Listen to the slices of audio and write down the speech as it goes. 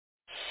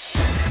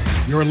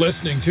You're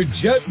listening to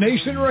Jet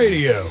Nation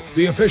Radio,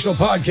 the official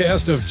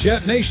podcast of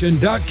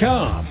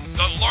JetNation.com,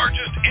 the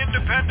largest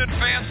independent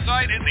fan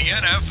site in the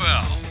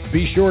NFL.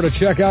 Be sure to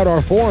check out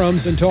our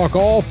forums and talk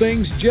all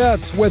things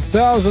Jets with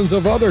thousands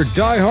of other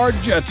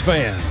diehard Jets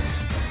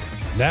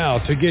fans. Now,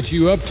 to get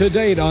you up to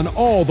date on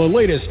all the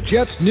latest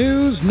Jets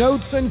news,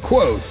 notes, and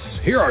quotes,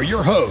 here are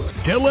your hosts,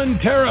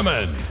 Dylan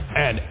Terriman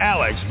and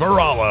Alex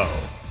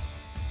Varallo.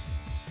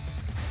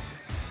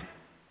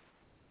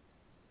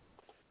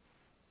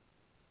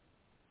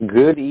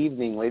 Good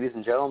evening, ladies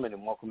and gentlemen,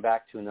 and welcome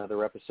back to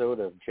another episode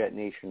of Jet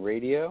Nation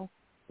Radio.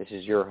 This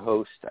is your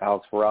host,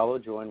 Alex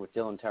Varallo, joined with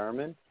Dylan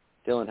Terriman.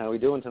 Dylan, how are we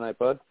doing tonight,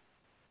 bud?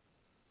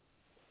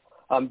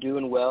 I'm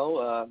doing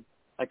well.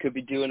 I could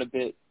be doing a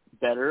bit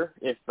better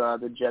if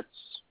the Jets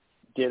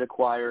did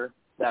acquire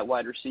that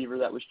wide receiver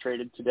that was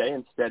traded today.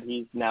 Instead,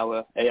 he's now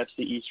a AFC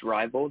East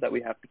rival that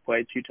we have to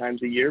play 2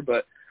 times a year.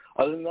 But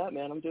other than that,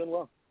 man, I'm doing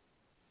well.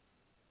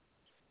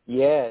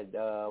 Yeah,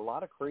 a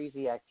lot of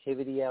crazy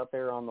activity out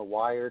there on the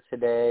wire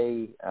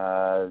today.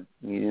 I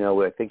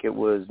think it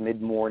was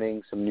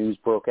mid-morning. Some news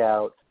broke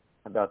out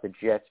about the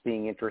Jets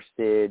being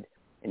interested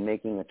in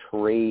making a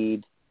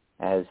trade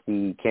as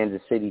the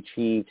Kansas City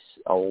Chiefs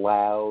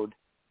allowed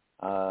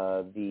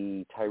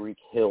the Tyreek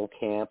Hill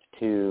camp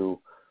to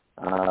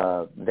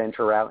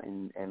venture out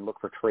and look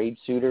for trade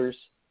suitors.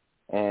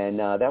 And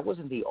that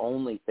wasn't the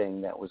only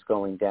thing that was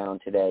going down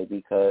today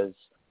because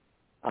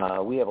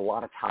we have a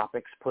lot of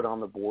topics put on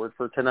the board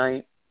for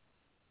tonight.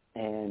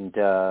 And,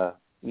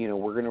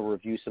 we're going to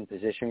review some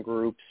position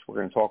groups. We're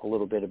going to talk a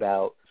little bit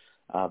about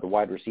the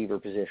wide receiver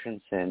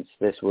position since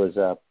this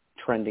was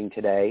trending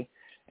today.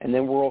 And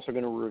then we're also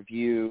going to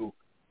review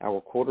our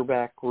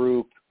quarterback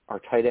group, our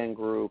tight end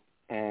group,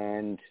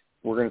 and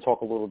we're going to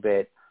talk a little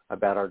bit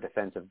about our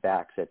defensive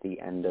backs at the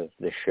end of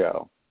the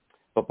show.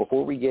 But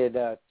before we get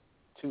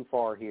too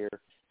far here,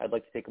 I'd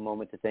like to take a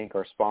moment to thank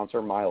our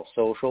sponsor, Miles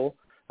Social.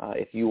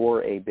 If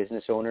you're a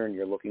business owner and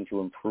you're looking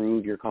to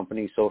improve your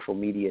company's social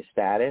media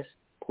status,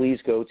 please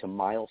go to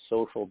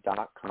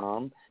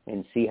milesocial.com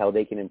and see how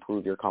they can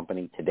improve your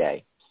company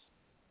today.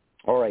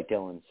 All right,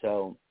 Dylan,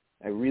 so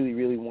I really,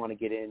 really want to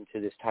get into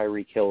this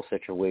Tyreek Hill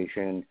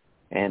situation,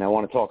 and I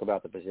want to talk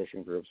about the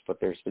position groups, but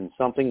there's been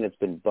something that's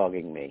been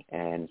bugging me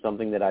and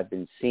something that I've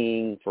been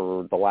seeing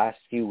for the last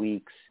few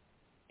weeks,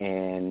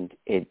 and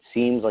it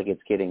seems like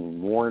it's getting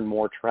more and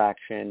more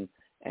traction,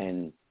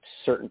 and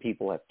certain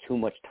people have too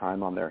much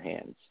time on their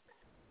hands.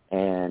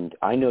 And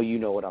I know you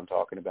know what I'm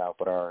talking about,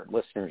 but our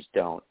listeners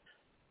don't.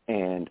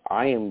 And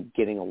I am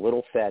getting a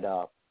little fed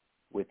up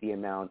with the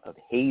amount of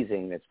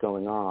hazing that's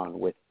going on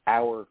with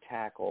our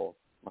tackle,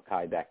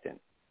 Mekhi Becton.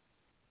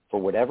 For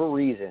whatever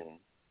reason,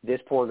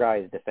 this poor guy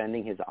is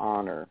defending his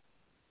honor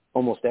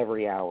almost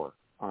every hour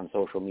on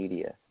social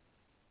media.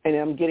 And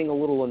I'm getting a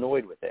little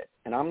annoyed with it.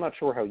 And I'm not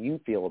sure how you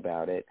feel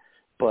about it,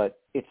 but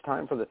it's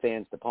time for the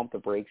fans to pump the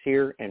brakes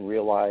here and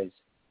realize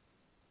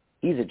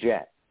he's a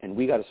Jet, and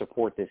we got to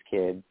support this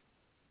kid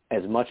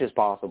as much as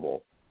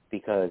possible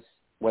because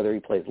whether he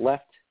plays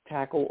left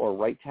tackle or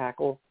right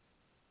tackle,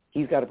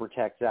 he's got to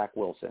protect Zach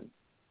Wilson.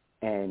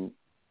 And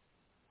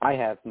I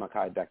have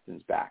Mekhi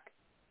Becton's back,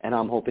 and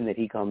I'm hoping that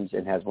he comes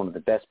and has one of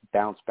the best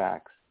bounce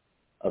backs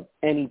of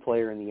any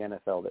player in the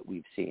NFL that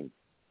we've seen.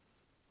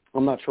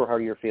 I'm not sure how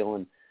you're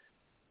feeling.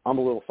 I'm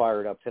a little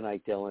fired up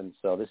tonight, Dylan,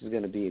 so this is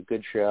going to be a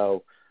good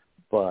show,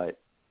 but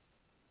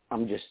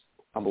I'm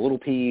a little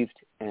peeved,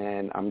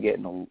 and I'm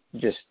getting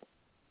just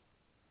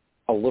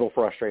a little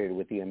frustrated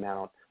with the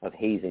amount of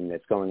hazing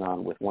that's going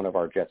on with one of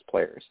our Jets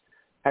players.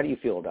 How do you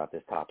feel about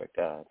this topic,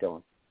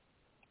 Dylan?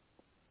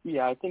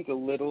 Yeah, I think a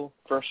little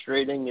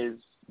frustrating is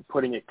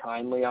putting it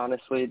kindly,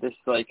 honestly. This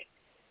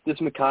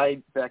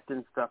Mekhi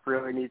Becton stuff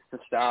really needs to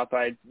stop.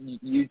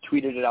 You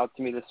tweeted it out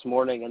to me this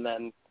morning, and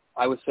then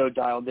I was so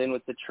dialed in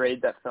with the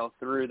trade that fell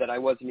through that I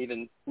wasn't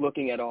even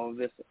looking at all of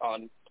this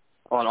on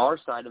our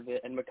side of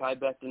it. And Mekhi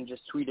Becton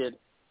just tweeted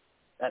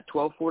at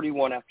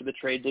 12:41 after the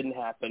trade didn't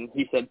happen.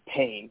 He said,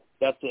 pain.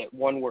 That's it,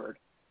 one word.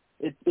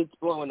 It's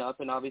blowing up,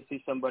 and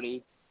obviously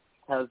somebody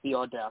has the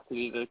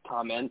audacity to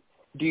comment,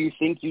 do you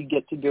think you'd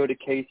get to go to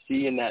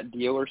KC in that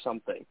deal or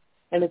something?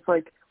 And it's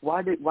like,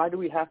 why do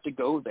we have to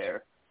go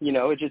there?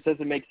 It just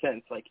doesn't make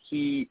sense. Like,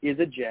 he is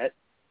a Jet.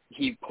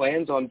 He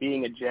plans on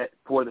being a Jet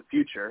for the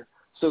future.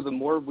 So the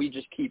more we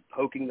just keep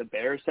poking the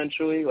bear,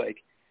 essentially,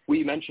 like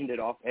we mentioned it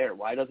off air,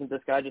 why doesn't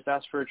this guy just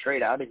ask for a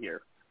trade out of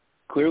here?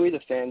 Clearly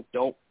the fans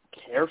don't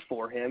care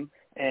for him,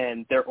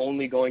 and they're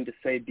only going to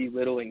say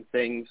belittling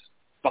things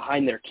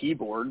behind their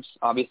keyboards.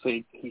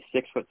 Obviously, he's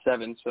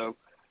 6'7", so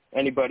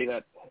anybody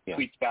that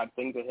tweets bad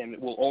things at him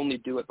will only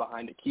do it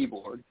behind a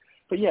keyboard.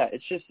 But yeah,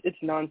 it's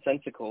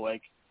nonsensical.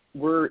 Like,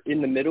 we're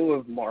in the middle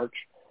of March.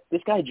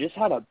 This guy just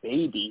had a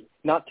baby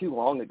not too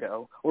long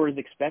ago, or is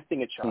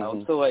expecting a child.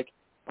 Mm-hmm. So, like,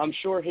 I'm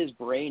sure his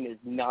brain is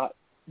not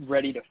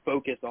ready to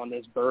focus on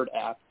this Bird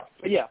app.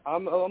 But yeah,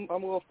 I'm a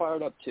little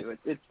fired up too.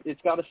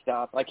 It's got to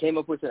stop. I came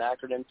up with an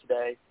acronym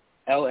today,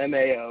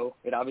 LMAO.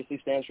 It obviously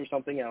stands for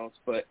something else,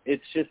 but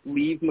it's just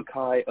leave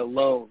Mekhi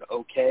alone,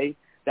 okay?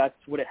 That's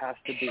what it has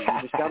to be. You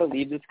just got to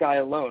leave this guy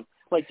alone.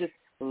 Like, just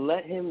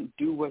let him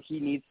do what he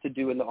needs to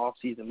do in the off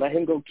season. Let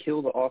him go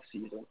kill the off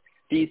season.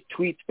 These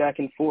tweets back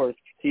and forth,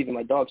 see, even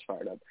my dog's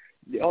fired up.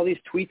 All these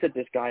tweets at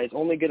this guy is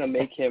only going to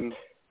make him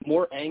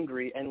more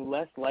angry and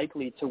less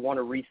likely to want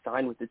to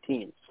re-sign with the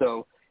team.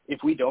 So if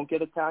we don't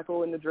get a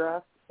tackle in the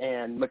draft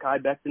and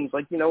Mekhi Becton's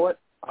like, you know what,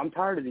 I'm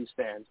tired of these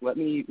fans. Let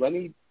me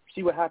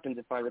see what happens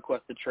if I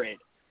request a trade.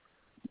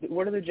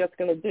 What are the Jets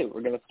going to do?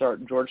 We're going to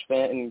start George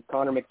Fant and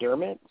Connor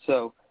McDermott?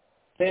 So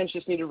fans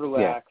just need to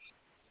relax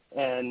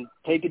and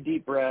take a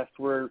deep breath.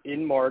 We're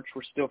in March.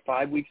 We're still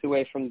 5 weeks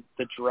away from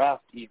the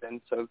draft even.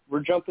 So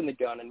we're jumping the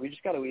gun, and we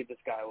just got to leave this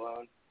guy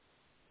alone.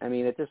 I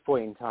mean, at this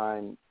point in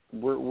time,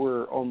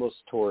 we're almost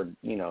toward,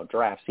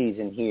 draft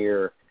season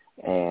here,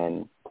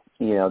 and,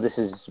 this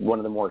is one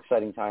of the more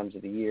exciting times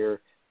of the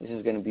year. This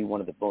is going to be one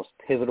of the most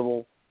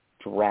pivotal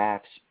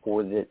drafts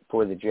for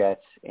the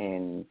Jets,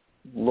 and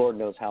Lord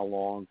knows how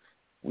long.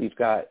 We've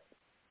got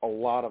a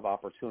lot of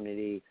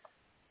opportunity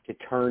to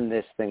turn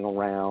this thing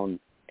around,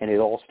 and it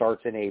all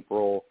starts in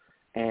April,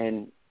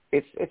 and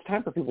it's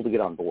time for people to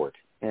get on board,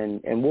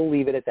 and we'll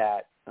leave it at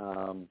that.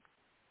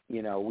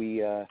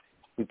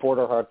 We poured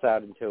our hearts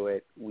out into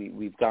it.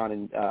 We've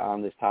gone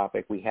on this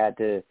topic. We had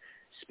to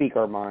speak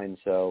our minds,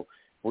 so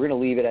we're going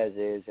to leave it as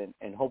is,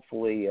 and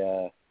hopefully,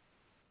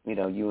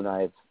 you and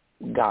I have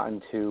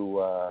gotten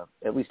to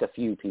at least a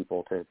few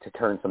people to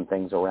turn some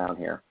things around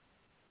here.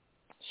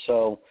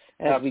 So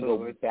as Absolutely.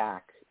 We go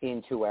back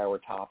into our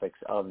topics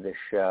of this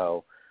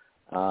show,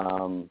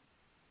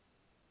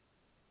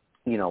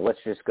 let's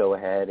just go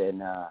ahead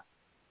and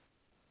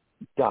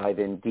dive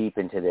in deep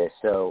into this.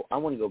 So I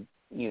want to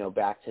go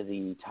back to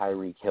the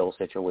Tyreek Hill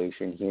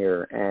situation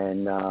here.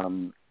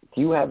 And do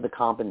you have the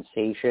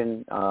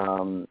compensation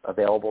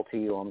available to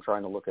you? I'm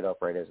trying to look it up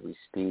right as we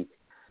speak,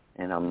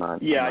 and I'm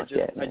not. Yeah, I'm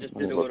not I just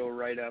did a little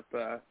write-up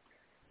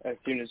as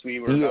soon as we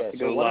were about to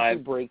go live. Why don't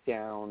you break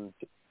down,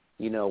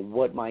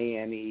 what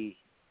Miami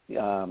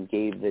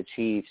gave the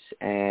Chiefs,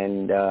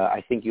 and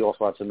I think you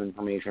also have some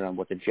information on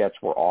what the Jets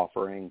were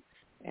offering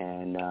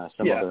and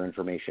some other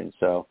information.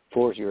 So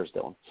floor is yours,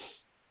 Dylan.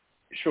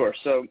 Sure.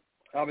 So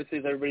obviously,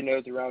 as everybody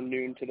knows, around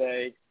noon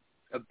today,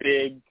 a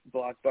big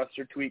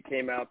blockbuster tweet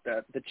came out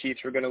that the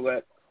Chiefs were going to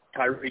let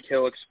Tyreek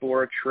Hill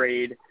explore a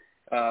trade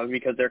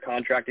because their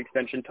contract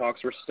extension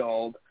talks were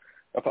stalled.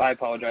 I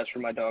apologize for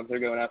my dogs. They're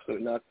going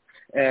absolutely nuts.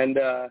 And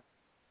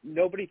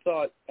nobody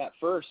thought at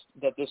first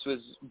that this was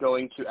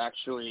going to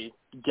actually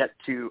get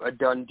to a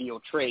done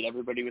deal trade.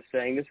 Everybody was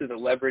saying this is a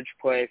leverage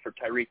play for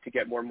Tyreek to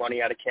get more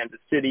money out of Kansas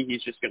City.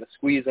 He's just going to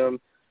squeeze them.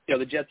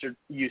 The Jets are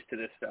used to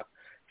this stuff.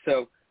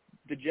 So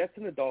the Jets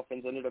and the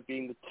Dolphins ended up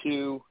being the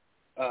two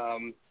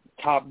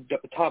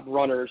top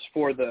runners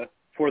for the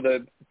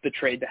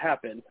trade to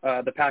happen.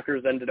 The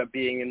Packers ended up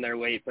being in there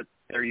late, but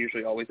they're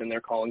usually always in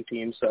their calling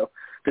team. So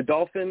the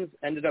Dolphins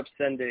ended up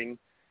sending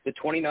the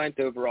 29th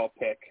overall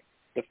pick,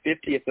 the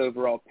 50th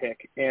overall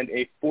pick, and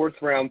a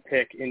 4th-round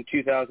pick in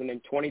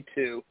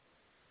 2022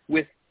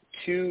 with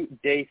 2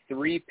 day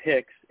 3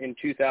 picks in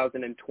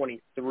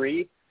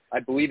 2023. I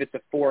believe it's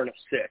a 4 and a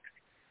 6.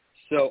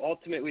 So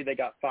ultimately they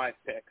got 5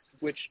 picks,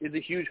 which is a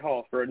huge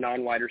haul for a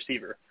non-wide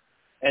receiver.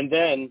 And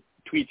then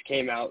tweets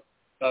came out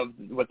of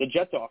what the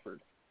Jets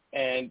offered.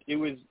 And it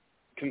was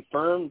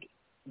confirmed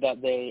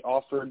that they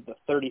offered the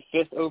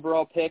 35th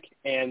overall pick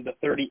and the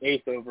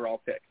 38th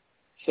overall pick.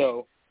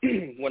 So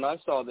when I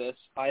saw this,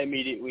 I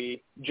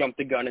immediately jumped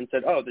the gun and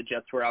said, oh, the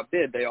Jets were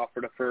outbid. They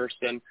offered a first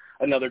and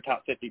another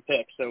top 50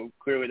 pick. So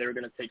clearly they were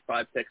going to take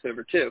 5 picks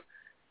over 2.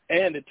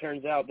 And it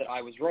turns out that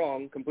I was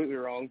wrong, completely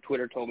wrong.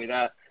 Twitter told me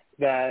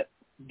that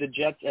the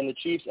Jets and the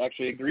Chiefs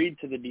actually agreed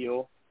to the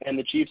deal, and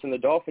the Chiefs and the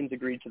Dolphins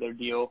agreed to their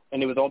deal,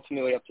 and it was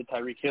ultimately up to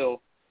Tyreek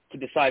Hill to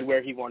decide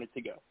where he wanted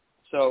to go.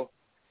 So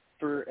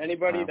for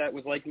anybody that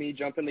was like me,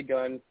 jumping the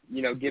gun,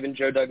 giving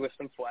Joe Douglas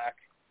some flack,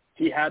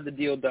 he had the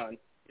deal done.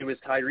 It was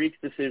Tyreek's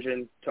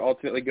decision to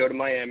ultimately go to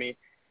Miami.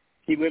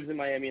 He lives in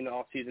Miami in the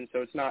offseason,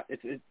 so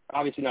it's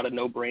obviously not a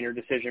no-brainer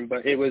decision,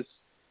 but it was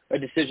a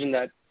decision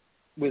that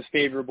was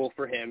favorable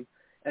for him.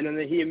 And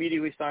then he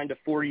immediately signed a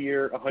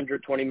 4-year,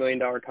 $120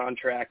 million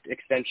contract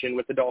extension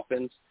with the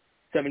Dolphins,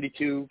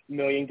 $72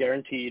 million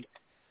guaranteed.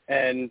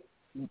 And,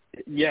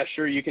 yeah,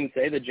 sure, you can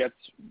say the Jets,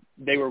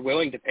 they were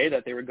willing to pay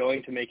that. They were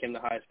going to make him the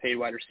highest paid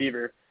wide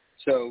receiver.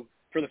 So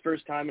for the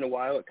first time in a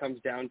while, it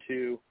comes down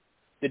to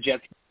the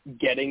Jets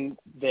getting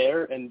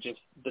there and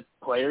just the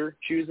player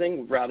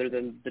choosing rather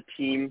than the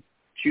team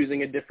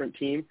choosing a different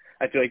team.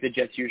 I feel like the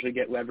Jets usually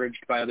get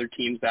leveraged by other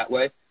teams that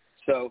way.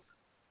 So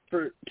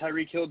for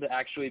Tyreek Hill to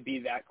actually be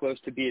that close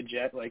to be a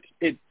Jet,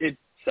 it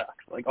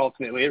sucks.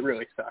 Ultimately, it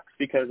really sucks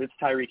because it's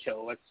Tyreek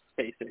Hill. Let's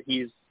face it.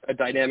 He's a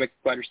dynamic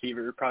wide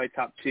receiver, probably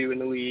top 2 in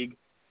the league.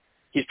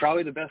 He's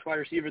probably the best wide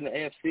receiver in the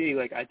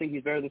AFC. I think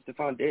he's better than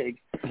Stephon Diggs.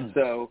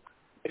 So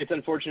it's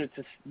unfortunate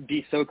to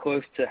be so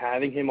close to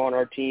having him on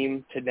our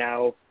team to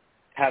now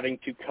having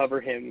to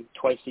cover him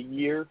twice a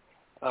year.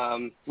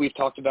 We've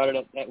talked about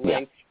it at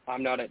length.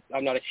 I'm not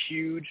a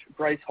huge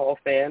Bryce Hall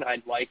fan.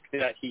 I'd like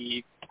that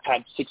he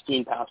had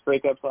 16 pass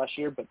breakups last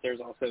year, but there's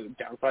also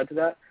downside to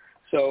that.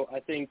 So I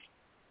think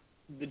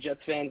the Jets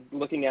fans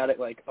looking at it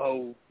like,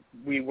 oh,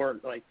 we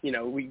weren't like,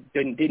 we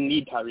didn't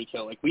need Tyreek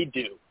Hill. Like, we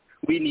do.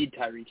 We need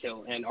Tyreek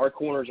Hill, and our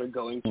corners are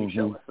going to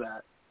show us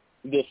that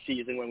this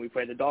season when we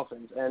play the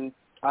Dolphins. And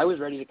I was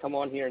ready to come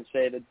on here and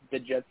say that the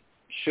Jets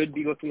should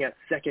be looking at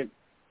second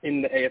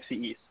in the AFC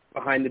East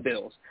behind the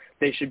Bills.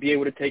 They should be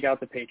able to take out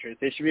the Patriots.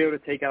 They should be able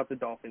to take out the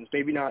Dolphins.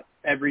 Maybe not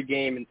every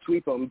game and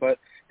sweep them, but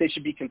they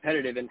should be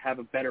competitive and have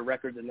a better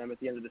record than them at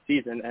the end of the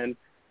season. And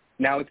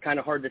now it's kind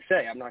of hard to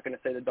say. I'm not going to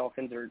say the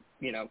Dolphins are,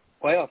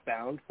 playoff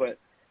bound, but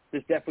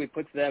this definitely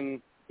puts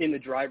them in the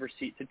driver's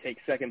seat to take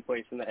second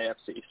place in the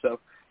AFC. So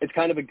it's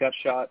kind of a gut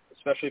shot,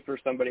 especially for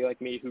somebody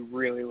like me who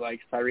really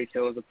likes Tyreek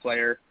Hill as a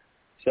player.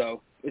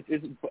 So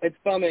it's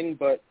bumming,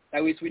 but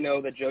at least we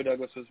know that Joe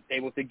Douglas was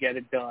able to get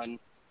it done,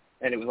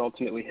 and it was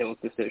ultimately Hill's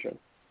decision.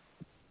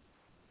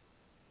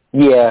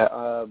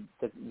 Yeah,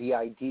 the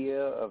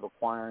idea of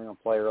acquiring a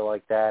player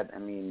like that, I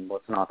mean,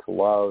 what's not to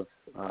love?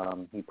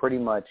 He pretty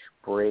much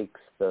breaks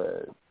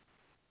the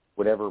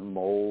whatever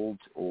mold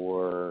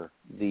or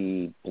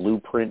the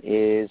blueprint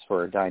is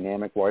for a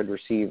dynamic wide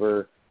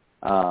receiver,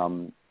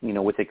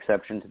 with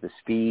exception to the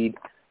speed.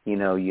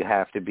 You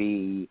have to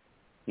be,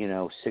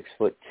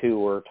 6'2"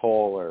 or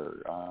taller.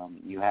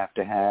 You have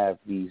to have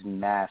these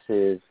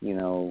massive,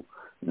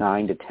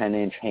 9 to 10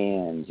 inch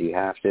hands. You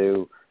have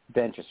to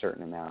bench a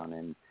certain amount,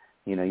 and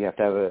you have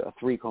to have a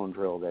 3-cone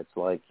drill that's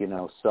like,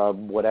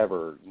 sub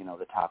whatever,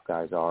 the top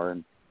guys are.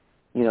 And,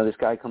 this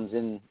guy comes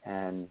in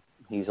and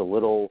he's a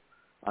little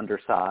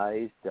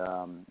undersized,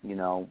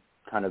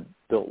 kind of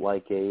built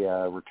like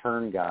a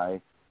return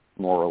guy,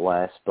 more or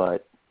less.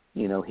 But,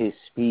 his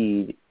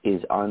speed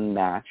is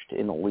unmatched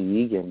in the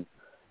league. And,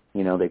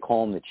 they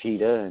call him the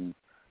cheetah. And,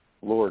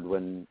 Lord,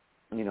 when,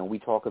 we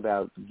talk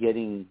about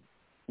getting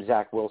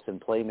Zach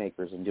Wilson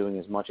playmakers and doing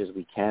as much as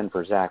we can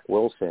for Zach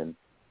Wilson,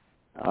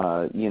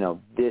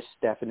 this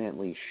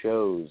definitely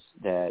shows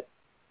that,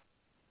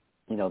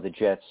 the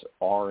Jets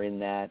are in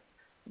that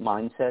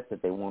mindset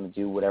that they want to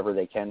do whatever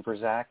they can for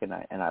Zach, and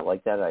I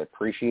like that. I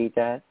appreciate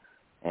that.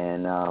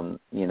 And,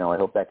 I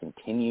hope that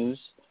continues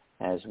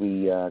as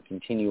we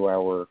continue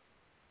our,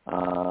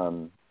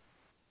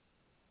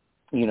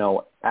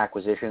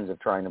 acquisitions of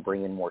trying to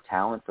bring in more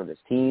talent for this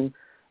team.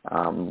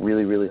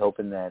 Really, really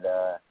hoping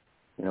that,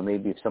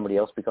 maybe if somebody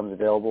else becomes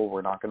available,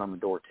 we're knocking on the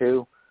door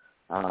too.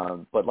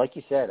 But like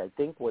you said, I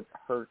think what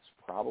hurts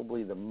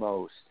probably the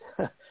most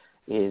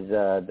is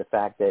the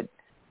fact that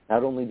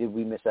not only did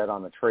we miss out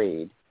on the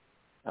trade,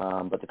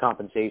 but the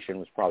compensation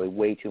was probably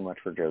way too much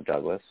for Joe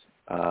Douglas.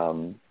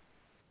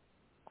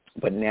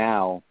 But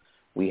now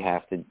we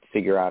have to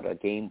figure out a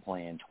game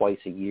plan twice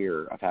a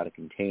year of how to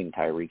contain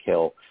Tyreek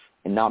Hill,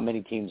 and not many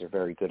teams are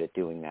very good at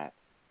doing that.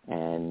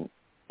 And,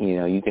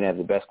 you can have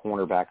the best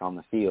cornerback on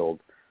the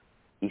field,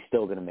 he's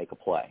still going to make a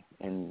play.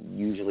 And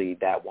usually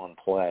that one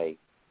play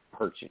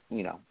hurts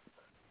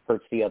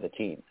the other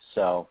team.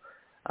 So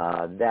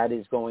that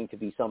is going to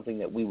be something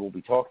that we will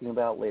be talking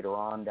about later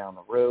on down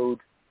the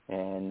road.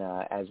 And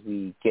as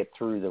we get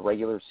through the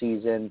regular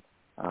season,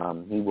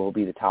 he will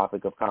be the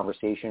topic of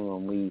conversation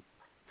when we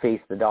face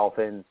the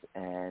Dolphins.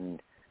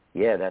 And,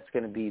 yeah, that's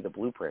going to be the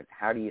blueprint.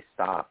 How do you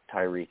stop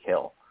Tyreek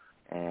Hill?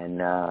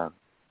 And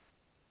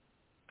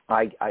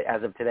I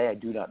as of today, I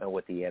do not know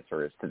what the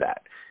answer is to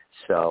that.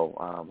 So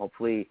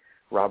hopefully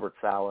Robert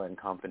Saleh and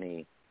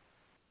company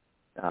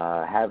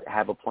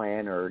have a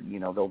plan, or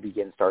they'll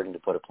begin starting to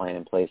put a plan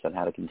in place on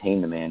how to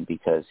contain the man,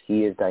 because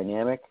he is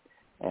dynamic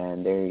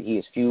and he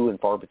is few and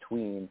far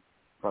between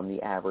from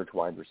the average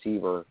wide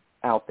receiver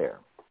out there.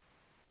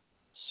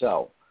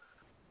 So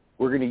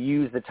we're going to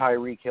use the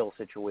Tyreek Hill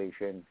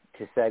situation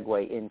to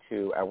segue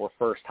into our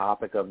first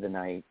topic of the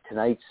night.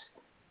 Tonight's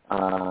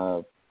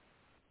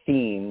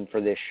theme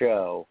for this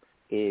show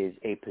is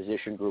a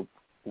position group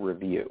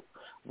review.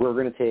 We're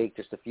going to take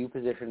just a few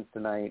positions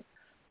tonight.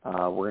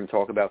 We're going to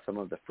talk about some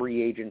of the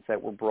free agents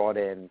that were brought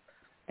in,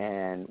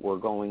 and we're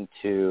going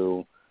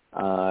to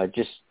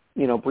just,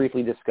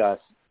 briefly discuss,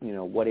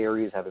 what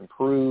areas have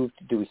improved.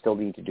 Do we still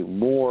need to do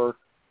more?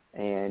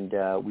 And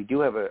we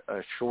do have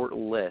a short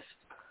list.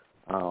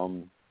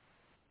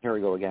 Here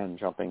we go again,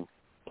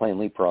 playing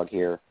leapfrog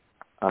here.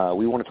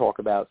 We want to talk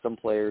about some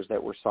players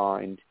that were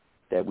signed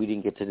that we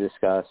didn't get to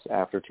discuss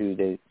after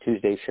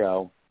Tuesday's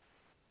show.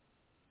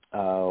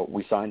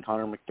 We signed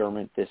Connor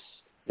McDermott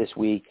this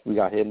week. We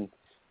got him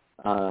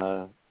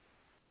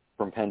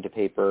from pen to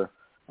paper.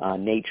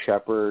 Nate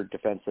Shepard,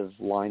 defensive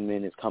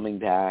lineman, is coming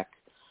back.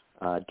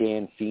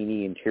 Dan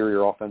Feeney,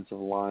 interior offensive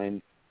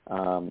line.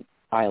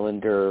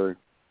 Islander,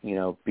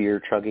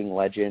 beer-chugging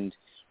legend,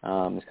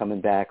 is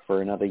coming back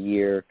for another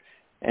year.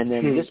 And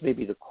then this may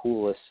be the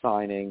coolest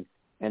signing,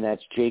 and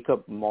that's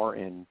Jacob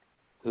Martin,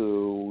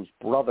 whose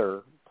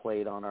brother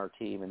played on our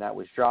team, and that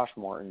was Josh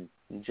Martin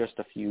just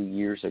a few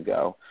years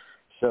ago.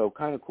 So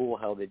kind of cool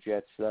how the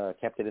Jets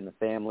kept it in the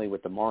family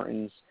with the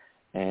Martins.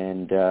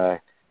 And,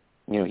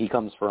 he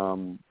comes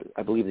from,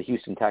 I believe, the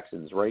Houston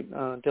Texans, right,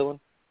 Dylan?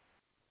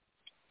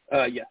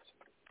 Yes.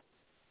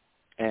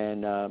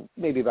 And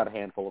maybe about a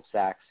handful of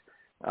sacks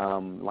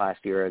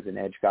last year as an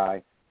edge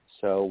guy.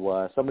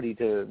 So somebody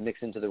to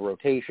mix into the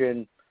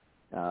rotation.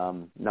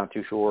 Not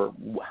too sure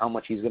how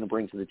much he's going to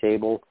bring to the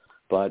table,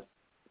 but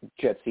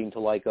Jets seem to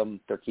like him.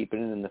 They're keeping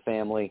it in the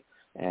family,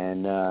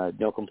 and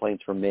no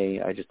complaints from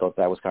me. I just thought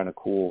that was kind of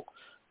cool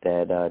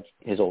that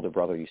his older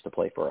brother used to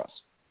play for us.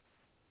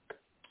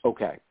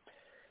 Okay.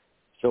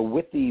 So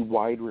with the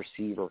wide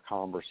receiver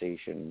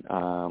conversation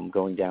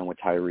going down with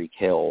Tyreek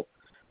Hill,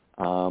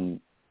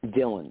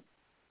 Dylan,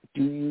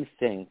 do you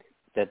think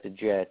that the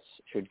Jets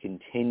should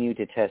continue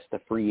to test the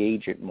free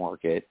agent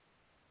market?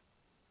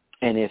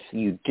 And if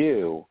you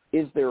do,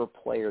 is there a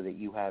player that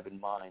you have in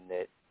mind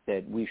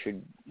that we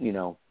should,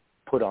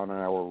 put on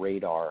our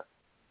radar?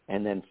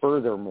 And then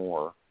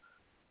furthermore,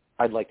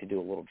 I'd like to do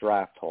a little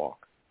draft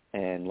talk.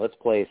 And let's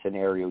play a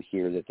scenario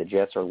here that the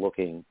Jets are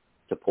looking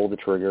to pull the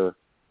trigger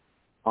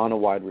on a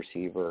wide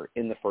receiver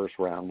in the first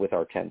round with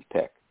our 10th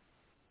pick.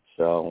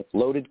 So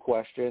loaded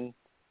question,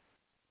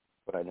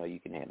 but I know you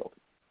can handle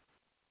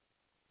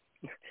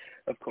it.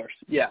 Of course.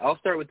 Yeah, I'll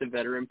start with the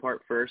veteran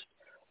part first.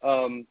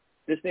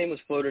 This name was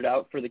floated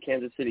out for the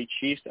Kansas City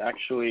Chiefs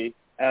actually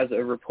as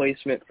a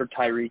replacement for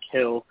Tyreek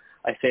Hill.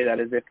 I say that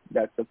as if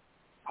that's a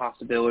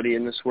possibility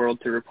in this world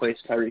to replace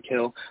Tyreek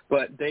Hill.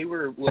 But they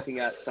were looking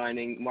at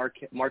signing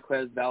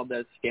Marquez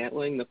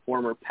Valdez-Scantling, the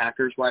former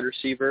Packers wide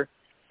receiver.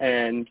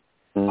 And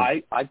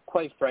I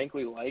quite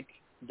frankly like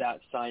that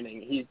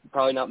signing. He's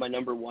probably not my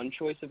number one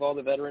choice of all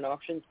the veteran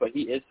options, but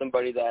he is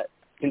somebody that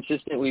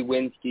consistently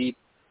wins deep.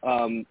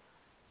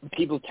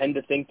 People tend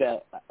to think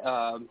that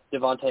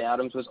Davante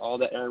Adams was all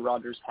that Aaron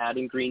Rodgers had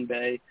in Green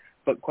Bay.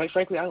 But quite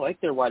frankly, I like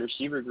their wide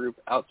receiver group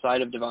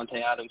outside of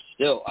Davante Adams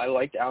still. I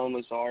liked Allen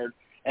Lazard.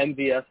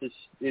 MVS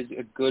is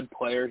a good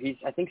player. He's,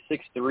 I think,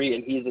 6'3",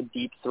 and he's a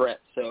deep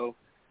threat. So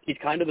he's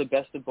kind of the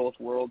best of both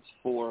worlds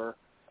for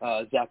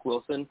Zach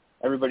Wilson.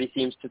 Everybody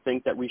seems to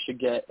think that we should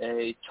get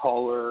a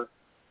taller,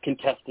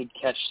 contested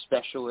catch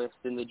specialist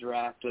in the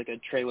draft, like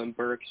a Treylon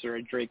Burks or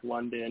a Drake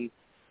London.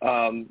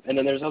 And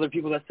then there's other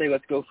people that say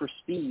let's go for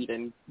speed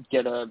and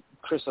get a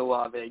Chris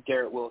Olave,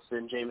 Garrett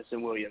Wilson,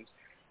 Jameson Williams.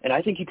 And I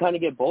think you kind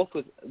of get both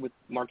with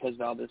Marquez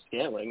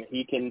Valdez-Scantling.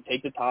 He can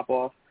take the top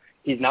off.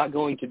 He's not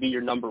going to be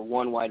your number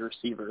one wide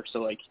receiver. So,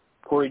 like,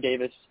 Corey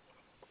Davis,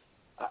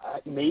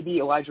 maybe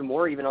Elijah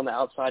Moore even on the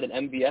outside, and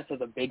MVS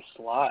as a big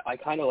slot. I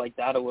kind of like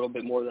that a little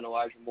bit more than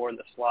Elijah Moore in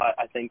the slot.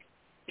 I think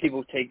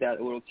people take that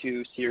a little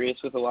too serious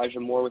with Elijah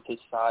Moore with his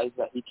size,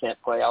 that he can't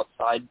play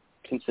outside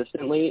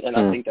consistently, and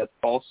I think that's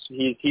false.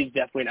 He's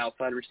definitely an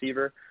outside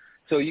receiver.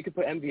 So you could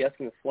put MVS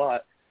in the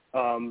slot.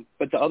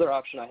 But the other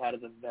option I had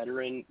as a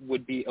veteran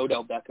would be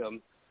Odell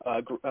Beckham.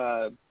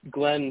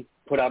 Glenn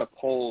put out a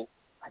poll,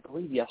 I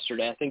believe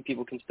yesterday. I think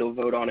people can still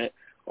vote on it,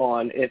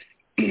 on if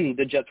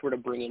the Jets were to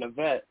bring in a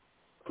vet,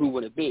 who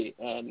would it be?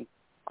 And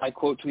I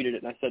quote tweeted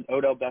it, and I said,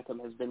 Odell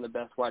Beckham has been the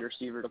best wide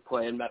receiver to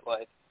play in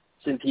MetLife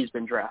since he's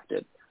been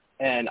drafted.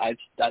 And I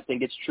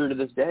think it's true to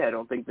this day. I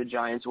don't think the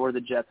Giants or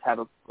the Jets have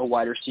a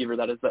wide receiver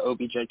that is the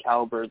OBJ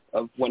caliber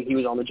of when he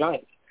was on the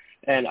Giants.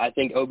 And I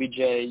think OBJ,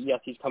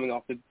 yes, he's coming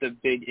off the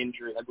big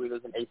injury. I believe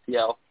it was an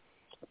ACL.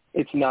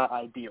 It's not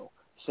ideal.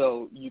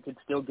 So you could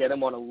still get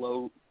him on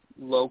a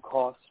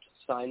low-cost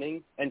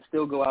signing and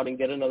still go out and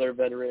get another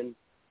veteran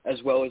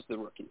as well as the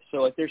rookie. So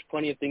like, there's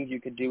plenty of things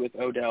you could do with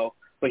Odell,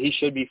 but he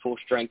should be full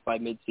strength by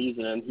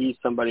midseason, and he's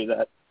somebody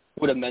that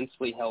would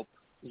immensely help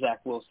Zach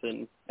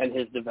Wilson and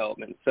his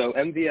development. So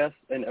MVS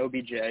and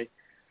OBJ,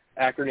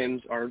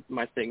 acronyms are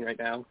my thing right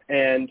now.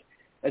 And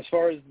as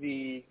far as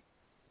the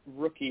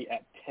rookie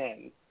at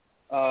 10,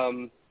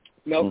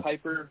 Mel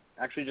Kiper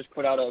actually just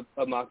put out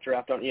a mock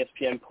draft on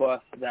ESPN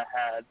Plus that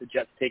had the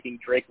Jets taking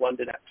Drake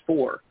London at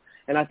 4,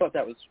 and I thought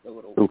that was a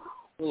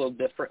little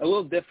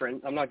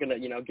different. I'm not going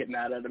to get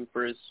mad at him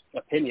for his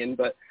opinion,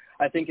 but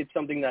I think it's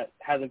something that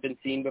hasn't been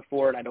seen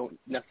before, and I don't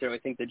necessarily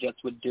think the Jets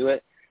would do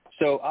it.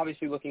 So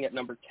obviously looking at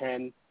number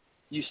 10,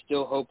 you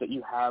still hope that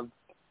you have,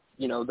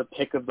 the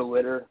pick of the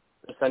litter.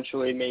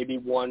 Essentially, maybe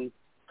one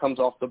comes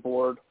off the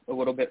board a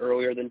little bit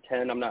earlier than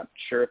 10. I'm not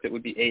sure if it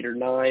would be 8 or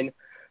 9,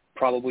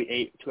 probably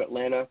 8 to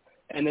Atlanta.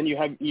 And then you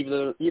have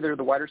either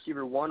the wide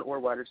receiver 1 or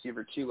wide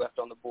receiver 2 left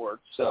on the board.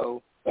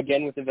 So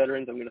again, with the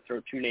veterans, I'm going to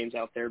throw 2 names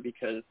out there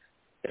because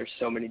there's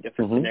so many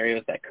different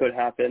scenarios that could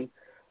happen.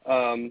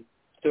 So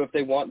if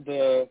they want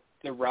the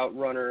route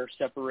runner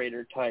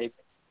separator type,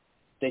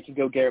 they can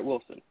go Garrett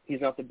Wilson. He's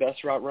not the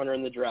best route runner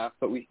in the draft,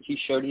 but he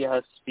showed he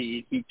has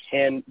speed. He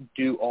can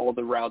do all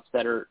the routes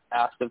that are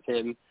asked of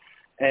him,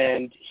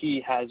 and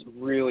he has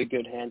really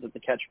good hands at the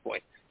catch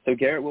point. So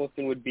Garrett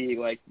Wilson would be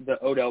like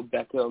the Odell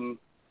Beckham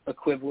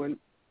equivalent,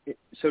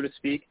 so to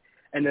speak.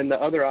 And then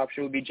the other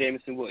option would be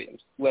Jameson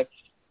Williams. Let's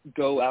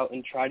go out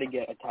and try to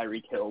get a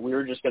Tyreek Hill. We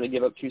were just going to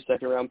give up 2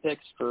 second-round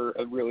picks for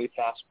a really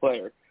fast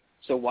player.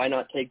 So why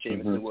not take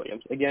Jameson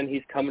Williams? Again,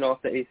 he's coming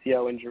off the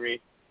ACL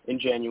injury in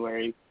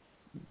January.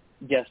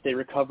 Yes, they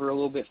recover a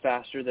little bit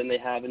faster than they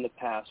have in the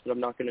past, but I'm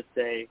not going to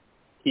say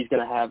he's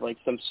going to have like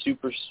some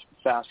super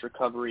fast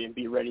recovery and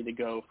be ready to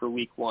go for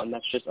week 1.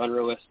 That's just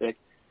unrealistic.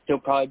 He'll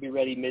probably be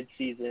ready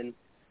mid-season,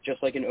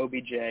 just like an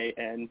OBJ,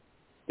 and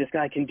this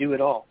guy can do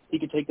it all. He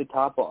can take the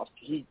top off.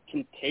 He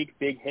can take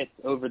big hits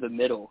over the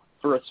middle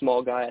for a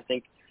small guy. I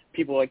think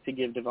people like to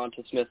give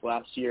Devonta Smith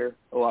last year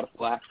a lot of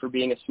flack for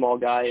being a small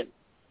guy, and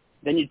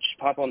then you just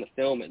pop on the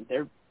film, and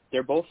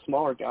they're both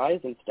smaller guys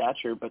in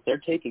stature, but they're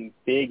taking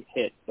big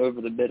hits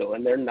over the middle,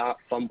 and they're not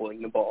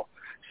fumbling the ball.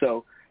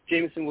 So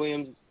Jameson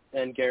Williams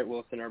and Garrett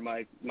Wilson are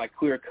my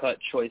clear-cut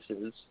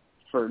choices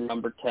for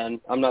number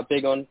 10. I'm not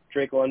big on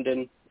Drake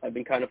London. I've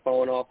been kind of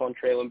falling off on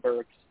Treylon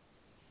Burks,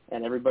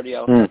 and everybody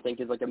else I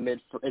think is like a mid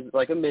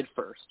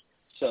first.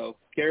 So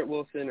Garrett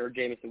Wilson or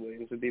Jameson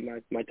Williams would be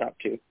my top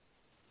two.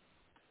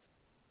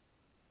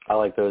 I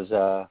like those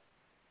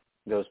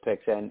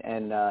picks, and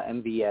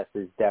MVS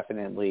is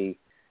definitely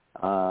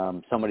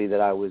somebody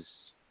that I was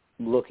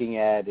looking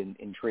at and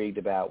intrigued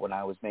about when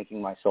I was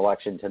making my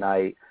selection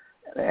tonight.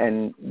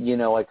 And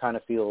I kind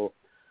of feel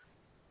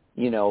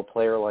a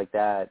player like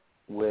that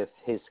with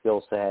his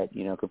skill set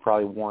could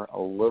probably warrant a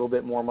little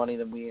bit more money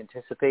than we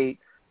anticipate.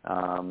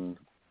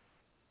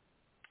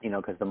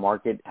 Because the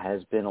market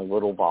has been a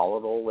little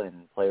volatile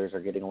and players are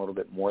getting a little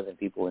bit more than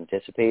people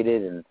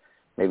anticipated, and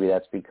maybe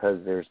that's because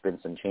there's been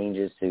some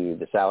changes to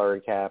the salary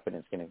cap, and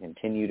it's going to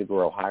continue to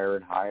grow higher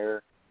and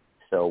higher.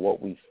 So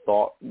what we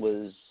thought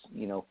was,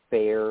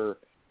 fair,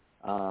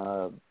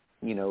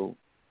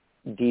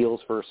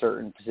 deals for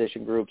certain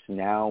position groups,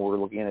 now we're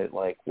looking at it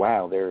like,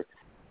 wow, this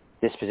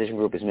position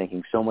group is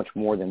making so much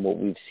more than what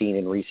we've seen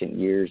in recent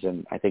years,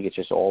 and I think it's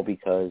just all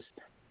because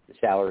the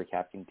salary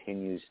cap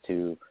continues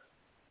to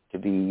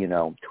be,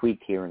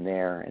 tweaked here and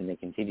there, and they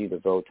continue to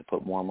vote to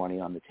put more money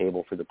on the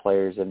table for the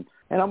players, and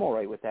I'm all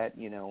right with that.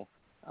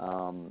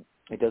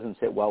 It doesn't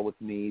sit well with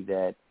me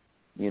that,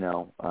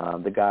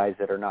 the guys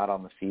that are not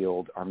on the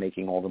field are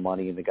making all the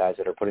money, and the guys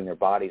that are putting their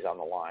bodies on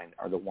the line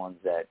are the ones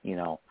that,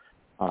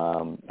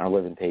 are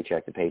living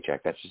paycheck to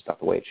paycheck. That's just not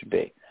the way it should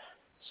be.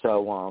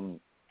 So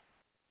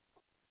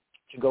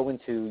to go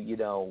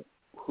into,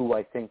 who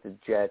I think the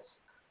Jets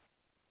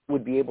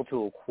would be able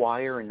to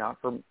acquire and not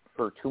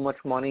for too much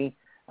money,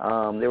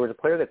 there was a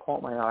player that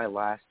caught my eye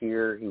last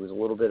year. He was a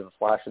little bit of a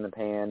flash in the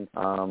pan.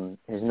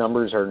 His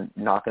numbers are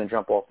not going to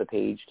jump off the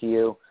page to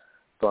you,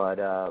 but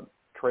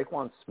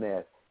Tre'Quan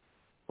Smith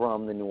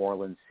from the New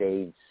Orleans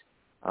Saints.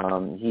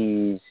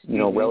 He's,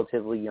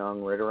 relatively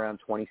young, right around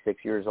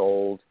 26 years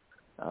old.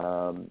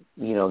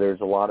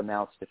 There's a lot of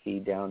mouths to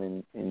feed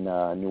down in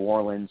New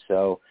Orleans.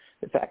 So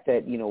the fact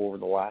that, over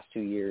the last 2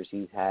 years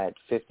he's had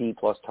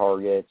 50-plus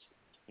targets,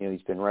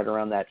 he's been right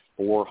around that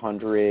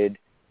 400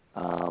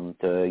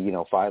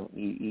 to, 5.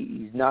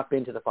 He's not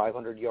been to the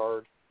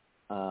 500-yard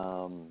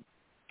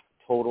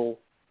total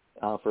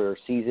for a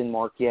season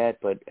mark yet.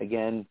 But,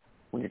 again,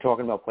 when you're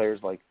talking about players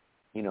like,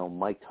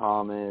 Mike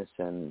Thomas,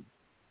 and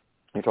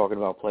you're talking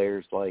about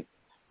players like,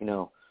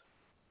 Alvin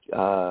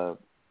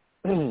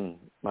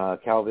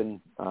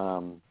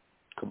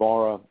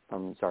Kamara,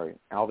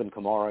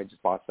 I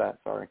just botched that,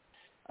 sorry.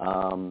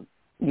 And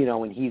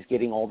he's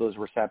getting all those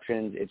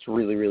receptions. It's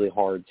really, really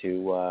hard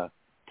to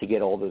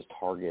get all those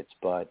targets.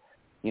 But,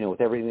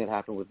 with everything that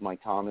happened with Mike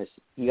Thomas,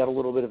 he got a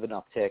little bit of an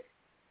uptick,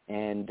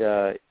 and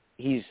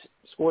he's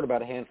scored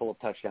about a handful of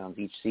touchdowns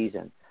each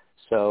season.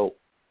 So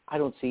I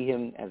don't see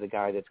him as a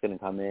guy that's going to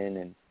come in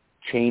and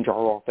change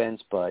our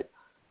offense, but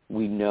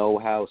we know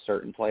how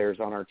certain players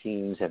on our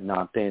teams have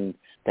not been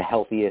the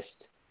healthiest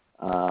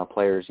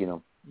players,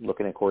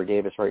 looking at Corey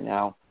Davis right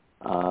now.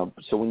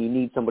 So when you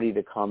need somebody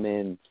to come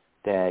in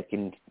that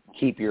can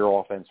keep your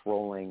offense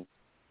rolling,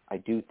 I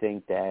do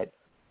think that,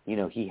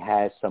 he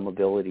has some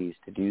abilities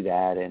to do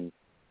that. And,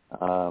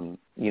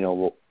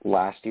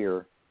 last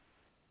year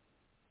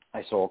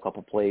I saw a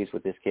couple plays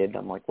with this kid.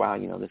 I'm like, wow,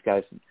 this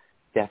guy's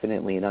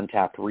definitely an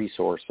untapped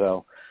resource.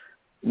 So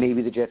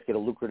maybe the Jets get a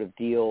lucrative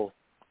deal,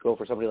 go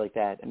for somebody like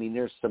that. I mean,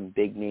 there's some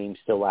big names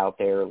still out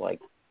there,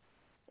 like,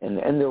 and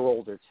they're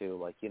older too,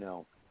 like,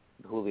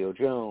 Julio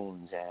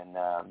Jones and,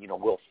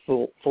 Will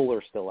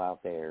Fuller still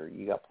out there.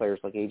 You got players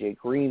like A.J.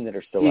 Green that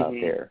are still out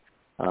there.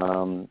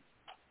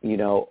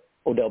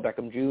 Odell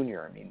Beckham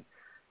Jr. I mean,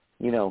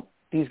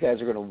 these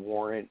guys are going to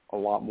warrant a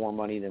lot more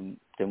money than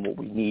what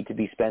we need to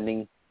be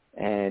spending.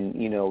 And,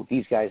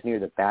 these guys near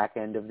the back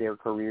end of their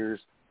careers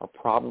are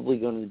probably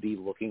going to be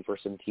looking for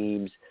some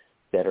teams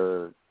that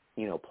are,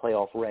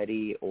 playoff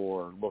ready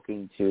or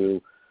looking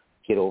to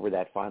get over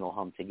that final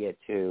hump to get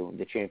to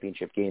the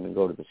championship game and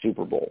go to the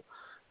Super Bowl.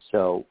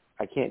 So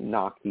I can't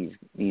knock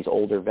these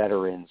older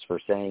veterans for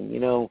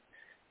saying,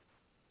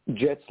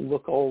 Jets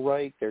look all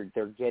right.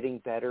 They're getting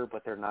better,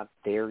 but they're not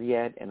there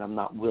yet, and I'm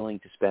not willing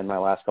to spend my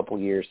last couple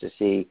of years to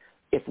see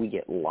if we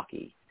get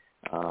lucky.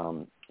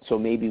 So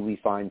maybe we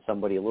find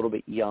somebody a little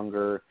bit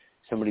younger,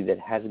 somebody that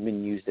hasn't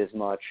been used as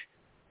much,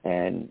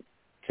 and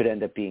could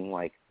end up being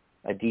like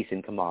a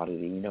decent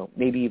commodity.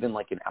 Maybe even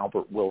like an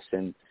Albert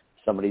Wilson,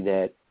 somebody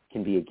that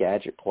can be a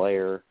gadget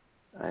player,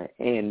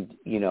 and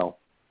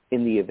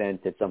in the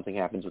event that something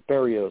happens with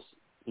Berrios,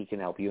 he can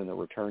help you in the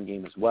return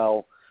game as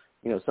well.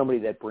 Somebody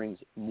that brings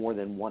more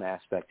than one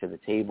aspect to the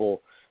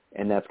table,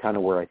 and that's kind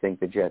of where I think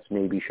the Jets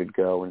maybe should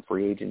go in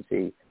free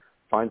agency.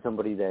 Find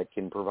somebody that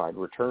can provide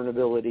return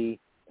ability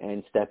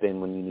and step in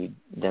when you need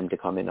them to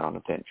come in on a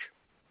pinch.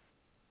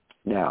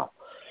 Now,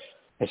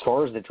 as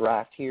far as the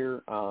draft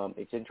here,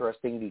 it's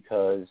interesting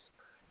because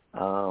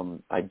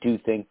I do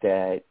think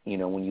that,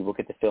 when you look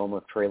at the film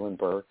of Treylon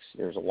Burks,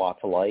 there's a lot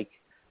to like.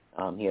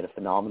 He had a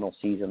phenomenal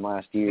season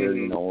last year,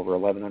 over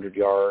 1,100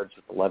 yards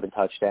with 11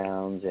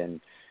 touchdowns,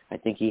 and I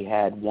think he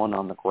had one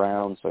on the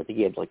ground, so I think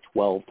he had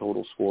 12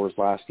 total scores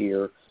last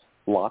year.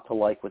 A lot to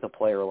like with a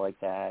player like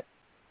that.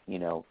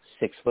 6'3",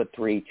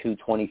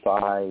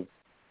 225.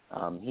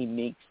 He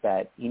meets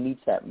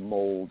that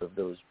mold of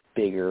those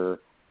bigger,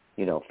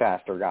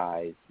 faster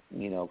guys,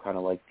 kind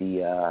of like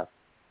the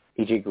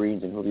A.J.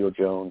 Greens and Julio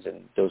Jones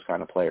and those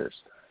kind of players.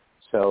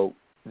 So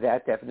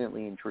that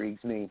definitely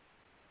intrigues me.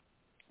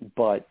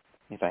 But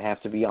if I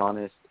have to be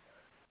honest,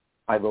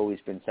 I've always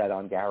been set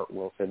on Garrett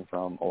Wilson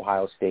from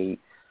Ohio State.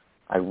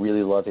 I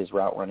really love his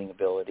route running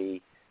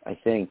ability. I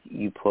think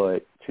you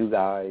put two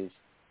guys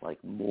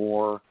like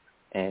Moore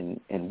and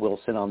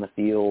Wilson on the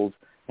field,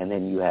 and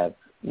then you have,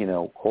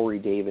 Corey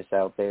Davis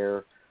out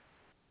there,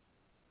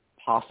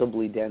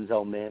 possibly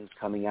Denzel Mims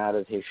coming out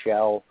of his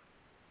shell.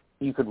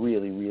 You could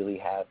really, really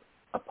have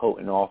a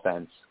potent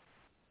offense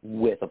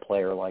with a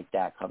player like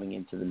that coming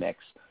into the mix.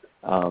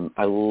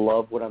 I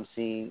love what I'm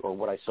seeing or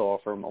what I saw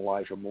from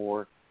Elijah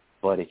Moore,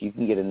 but if you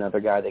can get another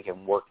guy that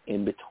can work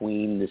in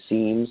between the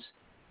seams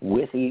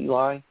with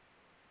Eli,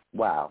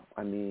 wow.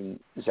 I mean,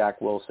 Zach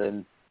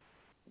Wilson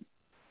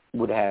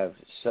would have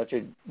such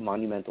a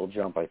monumental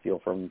jump, I feel,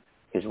 from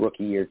his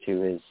rookie year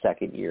to his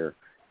second year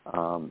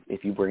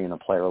if you bring in a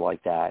player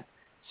like that.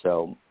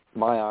 So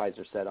my eyes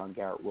are set on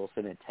Garrett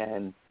Wilson at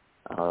 10,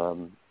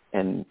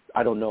 and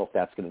I don't know if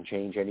that's going to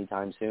change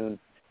anytime soon.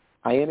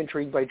 I am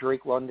intrigued by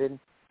Drake London,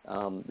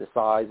 the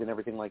size and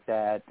everything like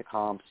that, the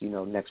comps,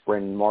 next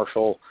Brandon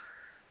Marshall.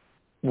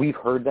 We've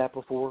heard that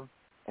before,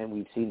 and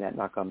we've seen that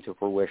not come to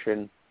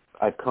fruition.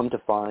 I've come to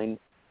find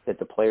that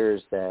the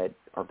players that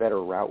are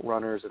better route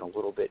runners and a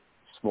little bit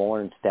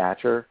smaller in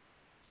stature,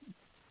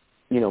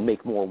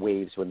 make more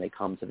waves when they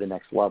come to the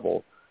next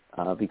level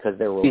because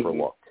they're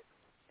overlooked.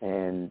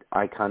 And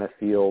I kind of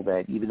feel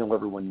that even though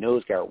everyone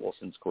knows Garrett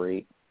Wilson's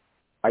great,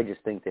 I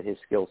just think that his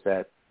skill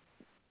set,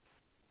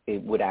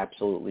 it would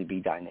absolutely be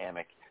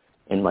dynamic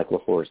in Mike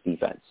LaFleur's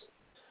defense.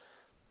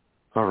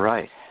 All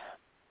right.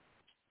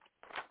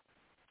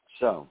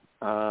 So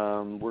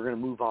we're going to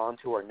move on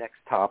to our next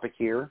topic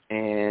here,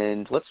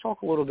 and let's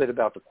talk a little bit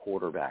about the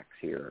quarterbacks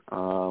here.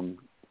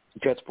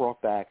 Jets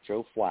brought back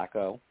Joe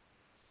Flacco,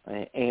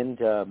 and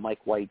Mike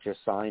White just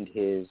signed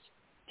his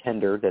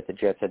tender that the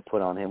Jets had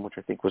put on him, which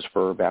I think was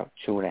for about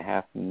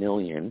 $2.5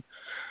 million.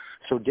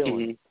 So,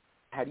 Dylan,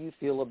 how do you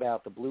feel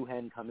about the Blue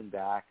Hen coming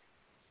back,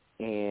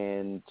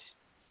 and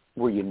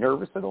were you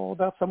nervous at all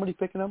about somebody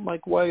picking up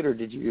Mike White, or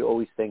did you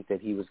always think that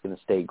he was going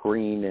to stay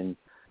green? And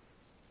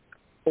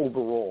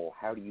overall,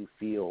 how do you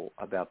feel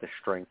about the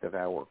strength of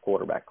our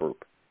quarterback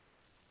group?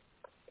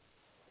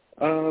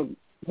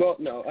 Well,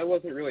 no, I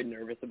wasn't really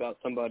nervous about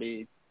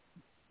somebody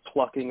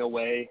plucking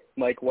away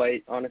Mike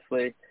White,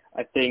 honestly.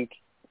 I think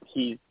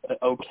he's an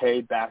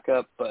okay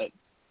backup, but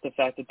the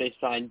fact that they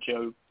signed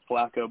Joe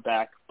Flacco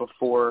back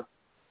before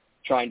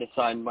trying to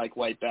sign Mike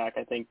White back,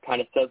 I think kind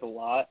of says a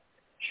lot.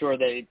 Sure,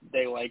 they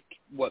like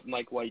what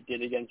Mike White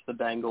did against the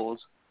Bengals,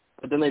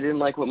 but then they didn't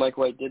like what Mike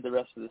White did the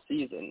rest of the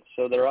season,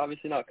 so they're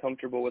obviously not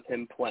comfortable with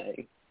him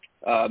playing.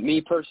 Me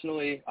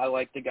personally, I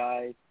like the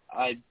guy.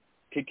 I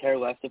could care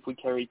less if we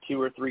carry 2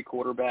 or 3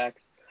 quarterbacks.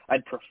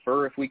 I'd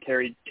prefer if we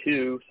carried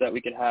 2 so that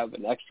we could have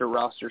an extra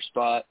roster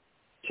spot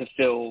to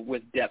fill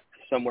with depth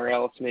somewhere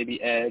else,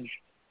 maybe edge,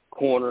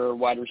 corner,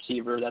 wide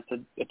receiver. That's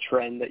a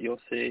trend that you'll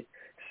see.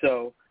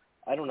 So,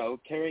 I don't know,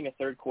 carrying a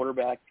third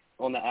quarterback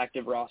on the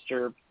active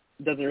roster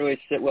doesn't really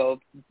sit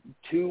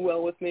too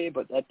well with me,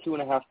 but at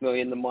 $2.5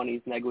 million, the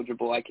money's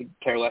negligible. I could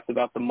care less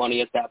about the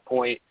money at that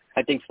point.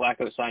 I think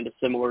Flacco signed a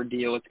similar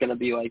deal. It's going to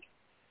be like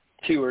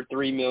 $2 or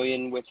 $3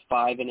 million with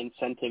 $5 in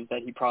incentives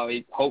that he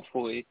probably,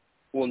 hopefully,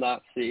 will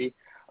not see.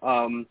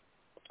 So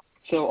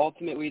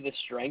ultimately, the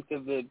strength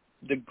of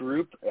the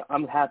group,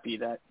 I'm happy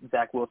that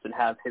Zach Wilson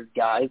has his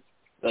guys.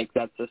 Like,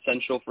 that's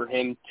essential for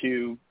him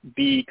to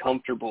be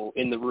comfortable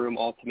in the room.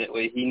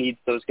 Ultimately, he needs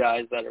those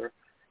guys that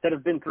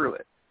have been through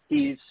it.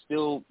 He's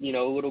still, a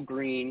little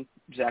green,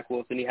 Zach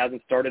Wilson. He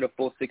hasn't started a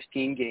full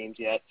 16 games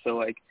yet.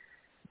 So,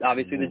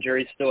 obviously the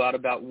jury's still out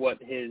about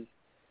what his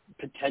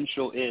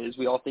potential is.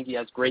 We all think he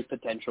has great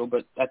potential,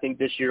 but I think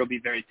this year will be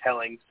very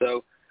telling.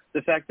 So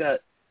the fact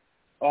that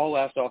all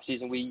last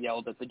offseason we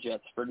yelled at the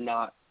Jets for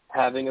not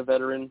having a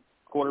veteran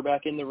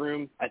quarterback in the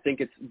room, I think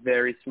it's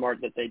very smart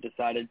that they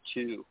decided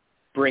to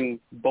bring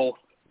both.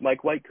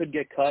 Mike White could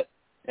get cut,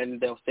 and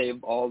they'll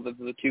save all of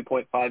the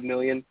 $2.5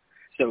 million.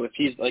 So if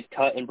he's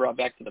cut and brought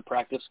back to the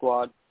practice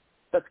squad,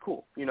 that's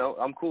cool.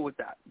 I'm cool with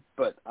that.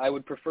 But I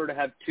would prefer to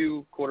have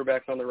 2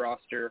 quarterbacks on the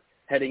roster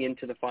heading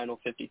into the final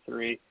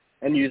 53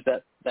 and use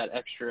that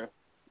extra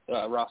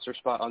roster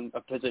spot on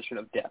a position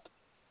of depth.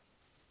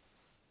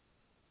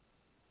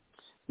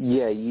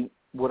 Yeah,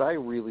 what I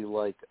really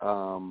like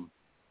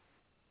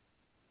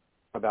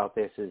about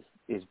this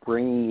is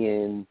bringing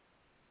in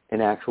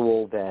an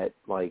actual vet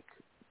like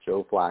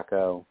Joe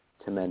Flacco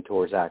to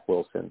mentor Zach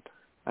Wilson.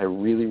 I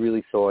really,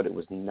 really thought it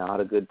was not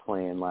a good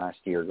plan last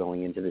year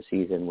going into the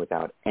season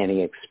without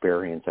any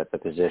experience at the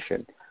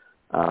position.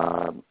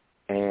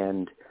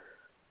 And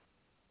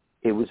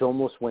it was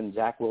almost when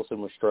Zach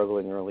Wilson was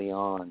struggling early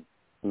on,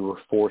 we were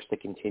forced to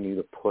continue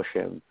to push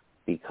him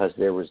because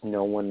there was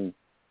no one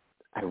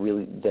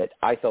that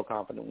I felt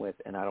confident with,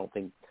 and I don't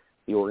think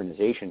the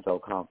organization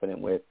felt confident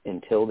with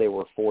until they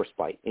were forced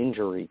by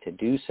injury to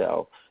do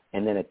so.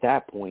 And then at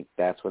that point,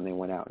 that's when they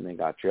went out and they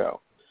got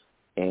Joe.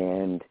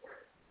 And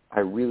I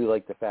really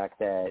like the fact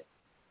that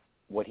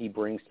what he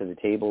brings to the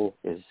table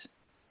is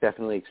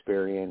definitely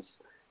experience.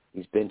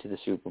 He's been to the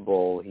Super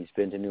Bowl. He's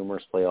been to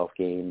numerous playoff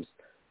games.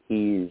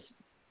 He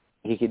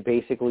could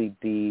basically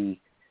be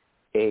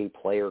a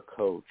player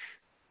coach,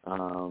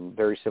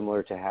 very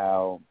similar to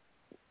how,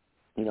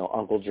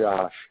 Uncle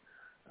Josh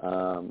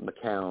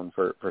McCown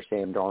for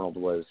Sam Darnold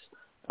was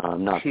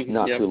not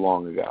Yep. too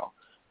long ago.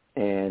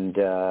 And,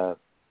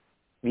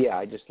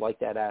 I just like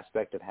that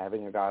aspect of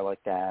having a guy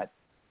like that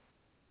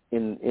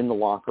in the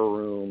locker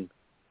room.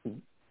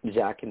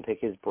 Zach can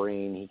pick his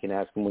brain. He can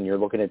ask him, when you're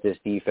looking at this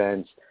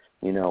defense,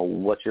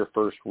 what's your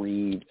first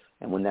read?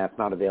 And when that's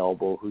not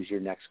available, who's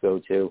your next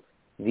go-to?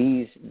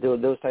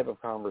 Those type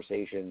of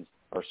conversations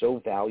are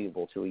so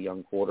valuable to a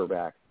young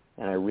quarterback,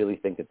 and I really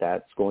think that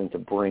that's going to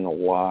bring a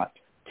lot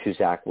to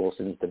Zach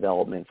Wilson's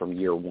development from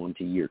year 1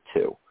 to year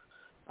 2.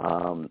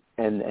 And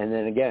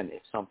then again,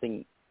 if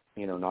something,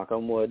 knock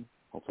on wood,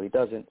 hopefully it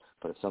doesn't,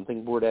 but if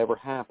something were to ever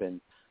happen,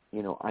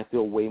 I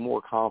feel way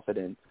more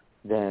confident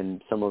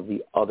than some of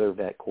the other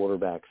vet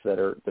quarterbacks that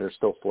are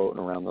still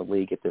floating around the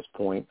league at this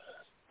point.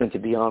 And to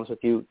be honest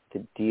with you,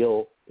 the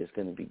deal is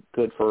going to be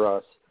good for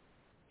us,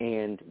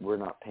 and we're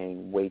not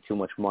paying way too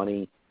much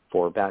money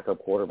for a backup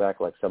quarterback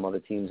like some other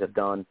teams have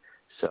done.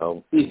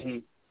 So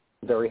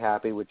very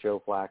happy with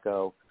Joe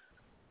Flacco.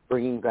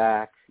 Bringing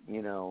back,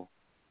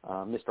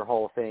 Mr.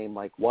 Hall of Fame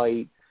Mike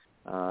White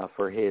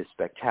for his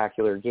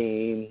spectacular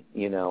game,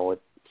 at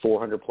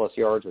 400-plus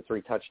yards with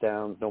 3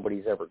 touchdowns.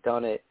 Nobody's ever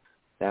done it.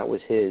 That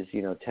was his,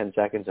 10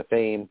 seconds of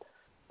fame.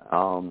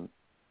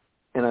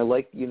 And I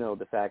like,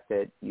 the fact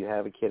that you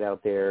have a kid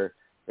out there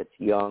that's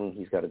young.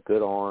 He's got a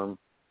good arm,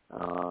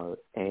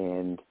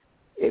 and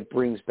it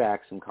brings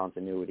back some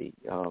continuity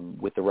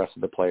with the rest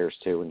of the players,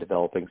 too, and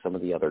developing some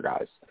of the other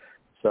guys.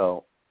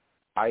 So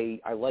I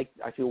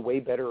feel way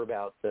better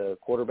about the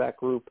quarterback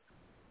group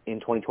in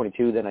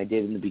 2022 than I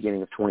did in the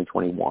beginning of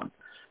 2021.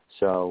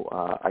 So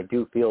I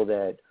do feel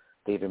that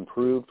they've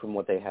improved from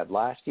what they had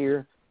last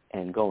year,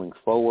 and going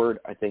forward,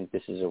 I think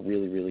this is a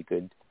really, really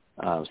good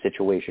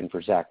situation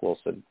for Zach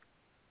Wilson.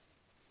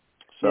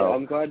 So yeah,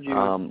 I'm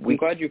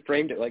glad you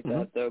framed it like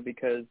that, though,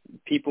 because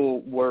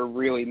people were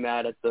really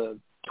mad at the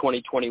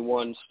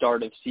 2021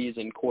 start of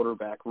season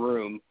quarterback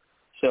room.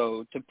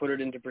 So to put it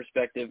into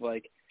perspective,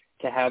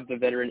 to have the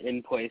veteran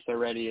in place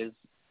already is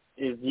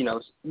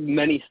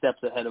many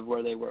steps ahead of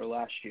where they were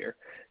last year.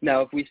 Now,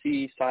 if we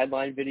see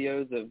sideline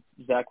videos of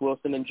Zach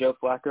Wilson and Joe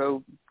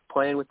Flacco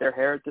playing with their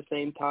hair at the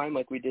same time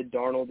like we did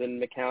Darnold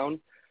and McCown,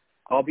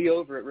 I'll be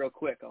over it real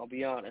quick. I'll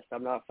be honest.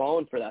 I'm not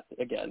falling for that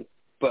again.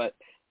 But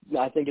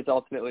I think it's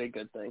ultimately a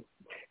good thing.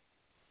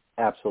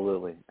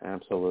 Absolutely.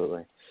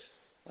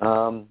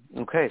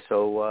 Okay,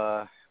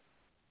 so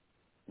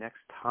next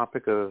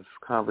topic of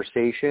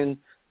conversation,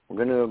 we're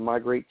going to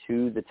migrate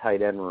to the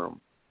tight end room.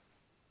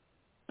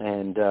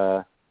 And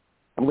I'm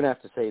going to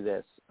have to say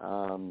this.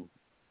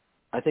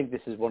 I think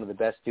this is one of the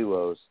best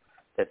duos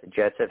that the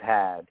Jets have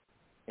had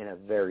in a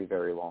very,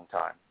 very long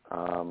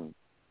time.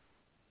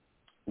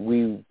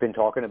 We've been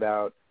talking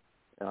about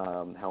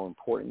how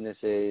important this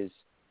is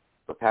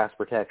for pass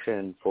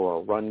protection, for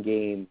a run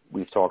game.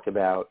 We've talked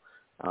about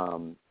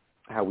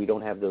how we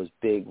don't have those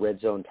big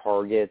red zone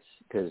targets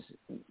because,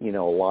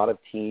 a lot of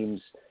teams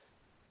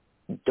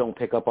don't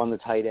pick up on the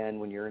tight end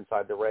when you're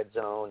inside the red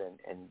zone,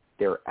 and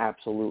they're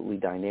absolutely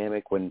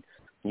dynamic when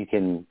you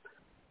can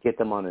get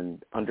them on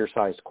an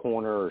undersized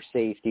corner or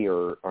safety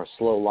or a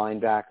slow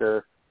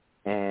linebacker.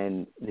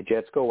 And the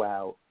Jets go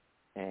out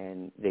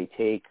and they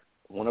take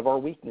one of our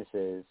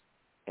weaknesses,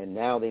 and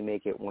now they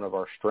make it one of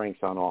our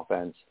strengths on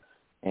offense.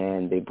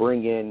 And they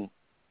bring in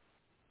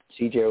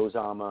C.J.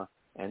 Uzomah,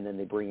 and then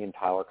they bring in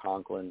Tyler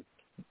Conklin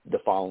the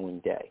following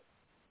day.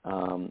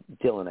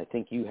 Dylan, I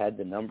think you had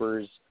the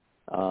numbers.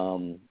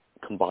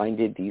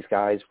 Combined, these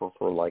guys were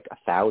for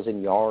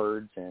 1,000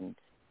 yards, and,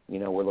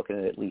 we're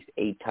looking at least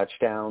 8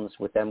 touchdowns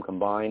with them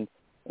combined.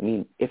 I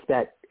mean, if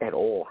that at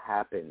all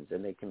happens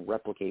and they can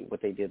replicate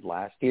what they did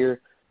last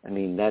year, I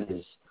mean, that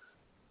is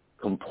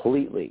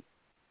completely,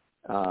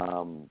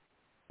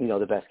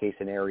 the best case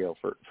scenario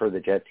for the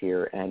Jets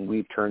here. And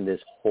we've turned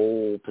this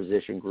whole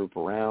position group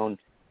around,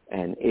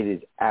 and it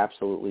is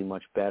absolutely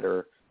much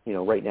better.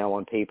 Right now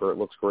on paper, it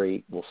looks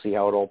great. We'll see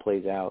how it all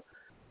plays out.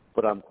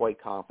 But I'm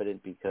quite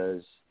confident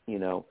because,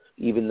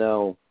 even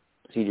though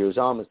C.J.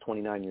 Uzomah is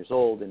 29 years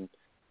old and,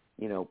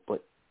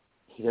 but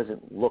he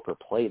doesn't look or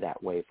play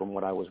that way from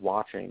what I was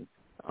watching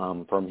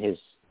from his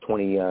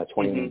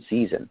 2021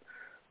 season.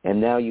 And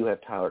now you have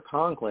Tyler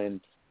Conklin,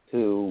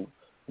 who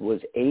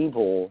was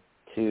able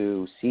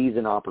to seize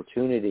an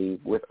opportunity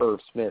with Irv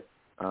Smith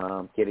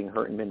getting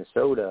hurt in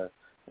Minnesota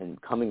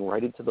and coming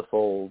right into the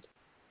fold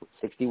with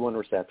 61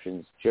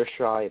 receptions, just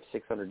shy of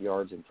 600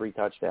 yards and 3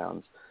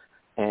 touchdowns.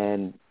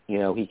 And, you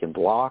know, he can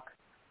block,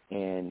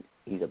 and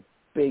he's a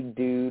big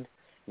dude.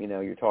 You know,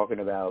 you're talking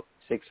about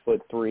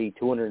 6'3",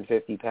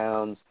 250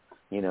 pounds.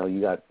 You know,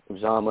 you got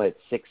Uzomah at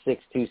 6'6",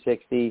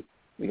 260.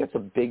 We got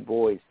some big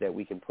boys that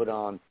we can put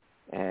on.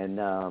 And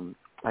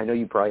I know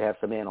you probably have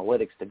some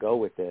analytics to go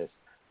with this,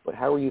 but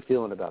how are you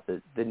feeling about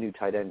the new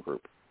tight end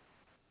group?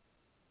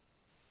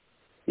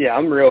 Yeah,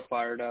 I'm real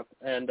fired up.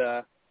 And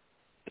the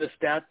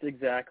stats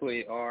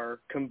exactly are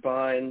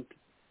combined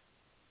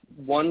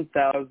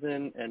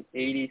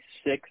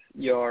 1,086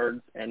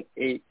 yards and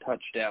 8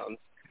 touchdowns.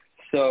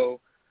 So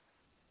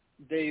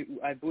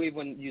I believe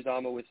when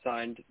Uzomah was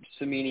signed,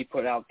 Cimini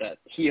put out that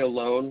he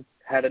alone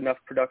had enough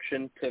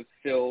production to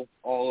fill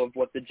all of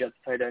what the Jets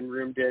tight end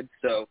room did.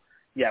 So,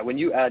 yeah, when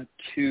you add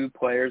 2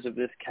 players of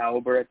this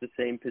caliber at the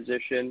same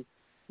position,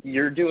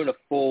 you're doing a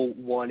full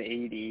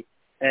 180.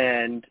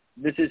 And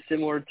this is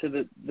similar to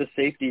the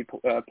safety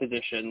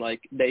position.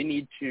 Like, they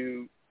need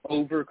to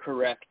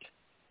overcorrect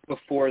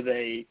before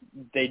they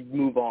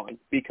move on,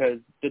 because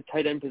the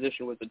tight end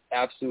position was an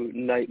absolute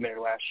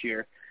nightmare last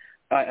year.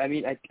 I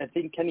mean, I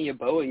think Kenny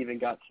Yeboah even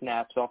got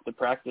snaps off the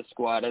practice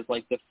squad as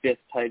like the 5th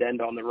tight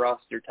end on the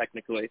roster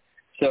technically.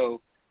 So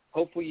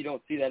hopefully you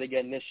don't see that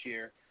again this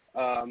year.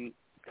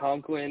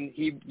 Conklin,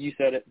 you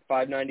said it,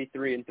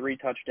 593 and 3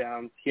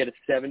 touchdowns. He had a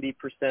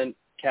 70%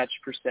 catch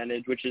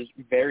percentage, which is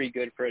very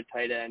good for a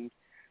tight end.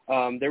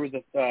 There was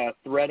a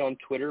thread on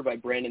Twitter by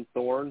Brandon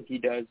Thorne. He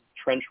does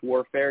trench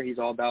warfare. He's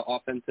all about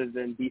offensive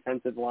and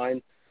defensive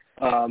line.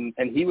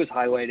 And he was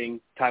highlighting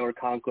Tyler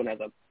Conklin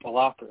as a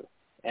blocker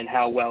and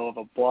how well of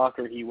a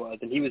blocker he was.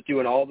 And he was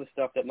doing all the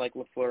stuff that Mike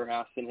LaFleur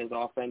asked in his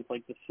offense,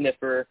 like the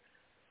sniffer,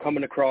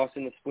 coming across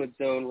in the split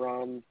zone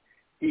runs.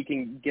 He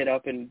can get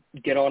up and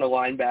get on a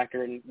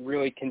linebacker and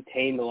really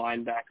contain the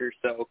linebacker.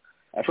 So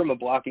from a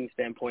blocking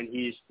standpoint,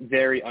 he's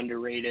very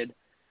underrated.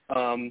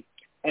 And,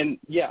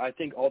 yeah, I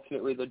think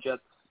ultimately the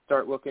Jets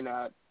start looking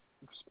at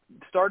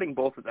starting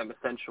both of them,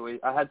 essentially.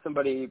 I had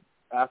somebody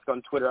ask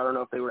on Twitter, I don't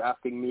know if they were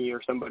asking me or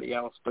somebody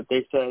else, but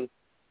they said,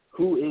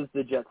 who is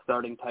the Jets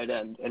starting tight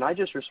end? And I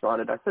just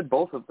responded, I said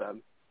both of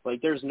them.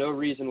 Like, there's no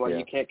reason why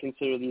you can't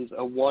consider these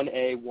a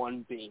 1A,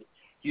 1B.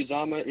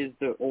 Uzomah is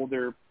the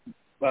older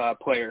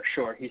player,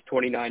 sure. He's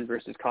 29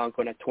 versus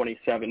Conklin at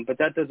 27, but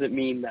that doesn't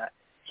mean that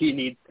he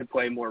needs to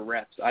play more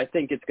reps. I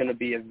think it's going to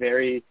be a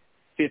very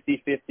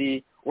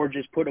 50-50, or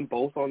just put them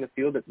both on the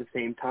field at the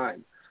same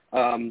time.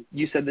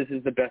 You said this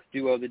is the best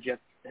duo the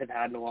Jets have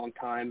had in a long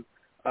time.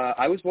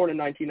 I was born in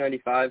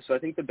 1995, so I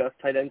think the best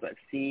tight ends I've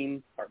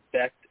seen are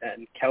Becht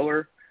and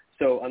Keller.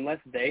 So unless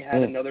they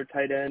had another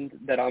tight end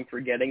that I'm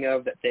forgetting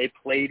of that they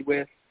played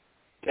with,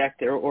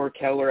 Becht or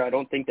Keller, I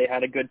don't think they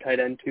had a good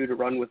tight end, too, to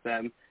run with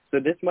them. So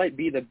this might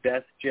be the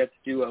best Jets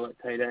duo at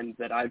tight end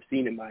that I've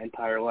seen in my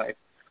entire life.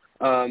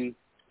 You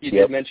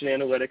did mention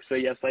analytics, so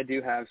yes, I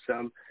do have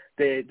some.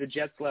 The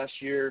Jets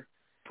last year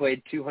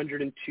played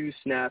 202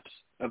 snaps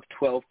of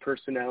 12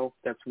 personnel.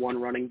 That's 1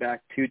 running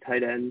back, 2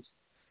 tight ends.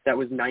 That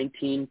was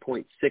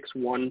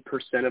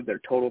 19.61% of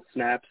their total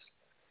snaps.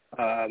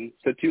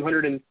 So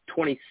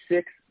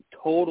 226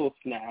 total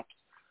snaps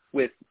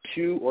with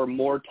 2 or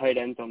more tight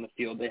ends on the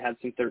field. They had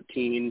some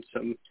 13,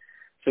 some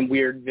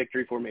weird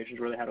victory formations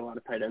where they had a lot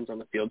of tight ends on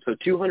the field. So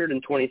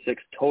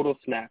 226 total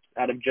snaps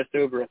out of just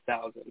over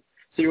 1,000.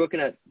 So you're looking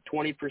at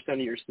 20% of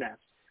your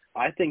snaps.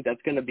 I think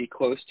that's going to be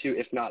close to,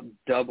 if not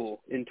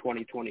double, in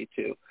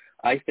 2022.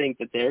 I think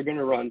that they're going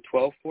to run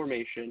 12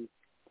 formation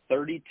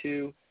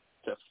 32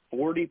 to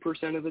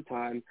 40% of the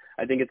time.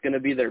 I think it's going to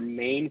be their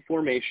main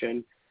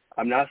formation.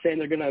 I'm not saying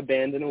they're going to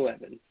abandon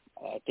 11.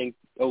 I think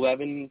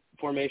 11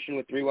 formation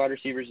with 3 wide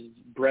receivers is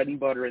bread and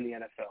butter in the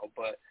NFL,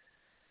 but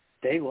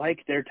they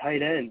like their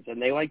tight ends,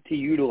 and they like to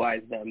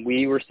utilize them.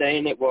 We were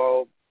saying it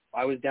while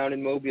I was down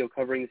in Mobile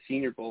covering the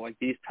Senior Bowl. Like,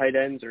 these tight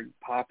ends are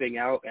popping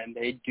out, and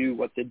they do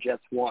what the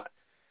Jets want.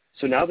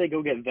 So now they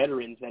go get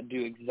veterans that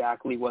do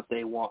exactly what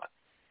they want.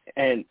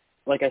 And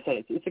like I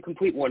said, it's a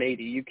complete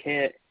 180. You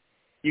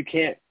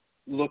can't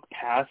look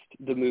past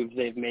the moves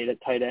they've made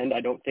at tight end. I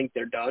don't think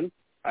they're done.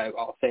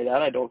 I'll say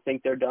that. I don't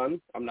think they're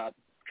done. I'm not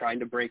trying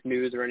to break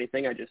news or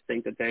anything. I just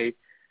think that they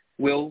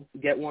will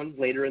get one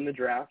later in the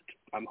draft.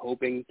 I'm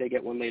hoping they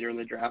get one later in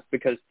the draft,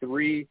 because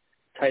 3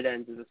 tight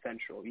ends is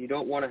essential. You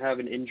don't want to have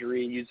an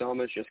injury.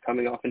 Uzomah is just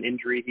coming off an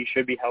injury. He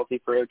should be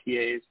healthy for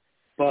OTAs,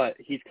 but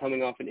he's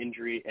coming off an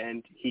injury,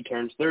 and he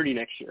turns 30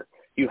 next year.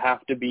 You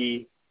have to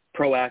be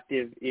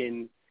proactive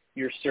in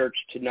your search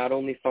to not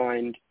only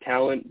find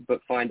talent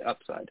but find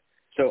upside.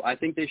 So I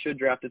think they should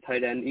draft a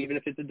tight end, even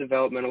if it's a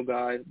developmental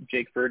guy,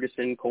 Jake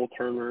Ferguson, Cole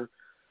Turner.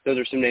 Those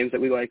are some names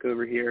that we like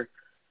over here.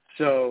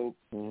 So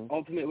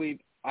ultimately,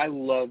 I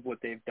love what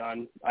they've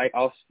done.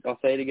 I'll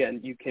say it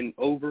again. You can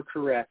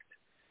overcorrect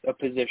a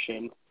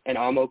position, and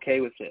I'm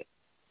okay with it.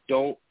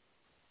 Don't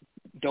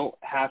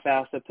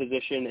half-ass a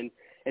position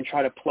and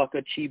try to pluck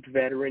a cheap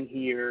veteran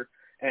here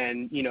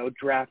and,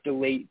 draft a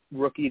late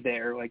rookie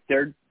there. Like,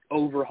 they're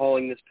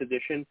overhauling this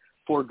position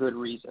for good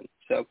reason.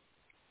 So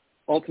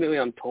ultimately,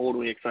 I'm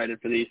totally excited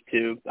for these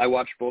two. I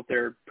watched both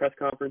their press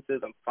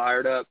conferences. I'm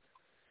fired up.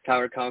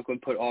 Tyler Conklin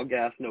put all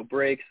gas, no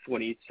brakes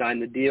when he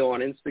signed the deal on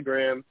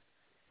Instagram.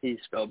 He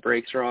spelled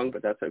brakes wrong,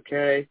 but that's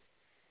okay.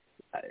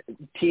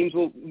 Players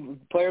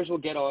will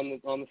get on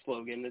the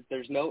slogan.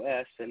 There's no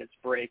S, and it's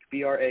break,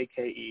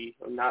 B-R-A-K-E,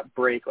 not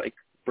break like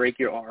break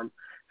your arm.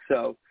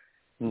 So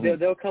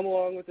they'll come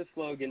along with the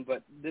slogan,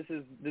 but this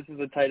is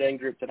a tight end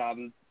group that I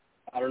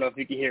don't know if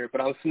you can hear it, but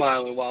I'm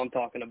smiling while I'm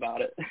talking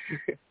about it.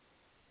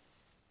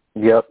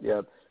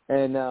 Yep.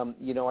 And,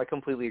 I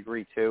completely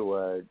agree,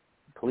 too.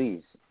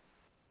 Please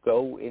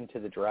go into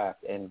the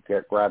draft and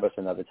grab us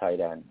another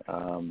tight end.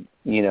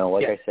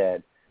 I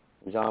said,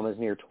 Uzomah's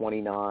near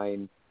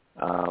 29.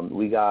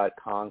 We got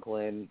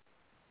Conklin,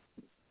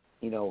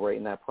 right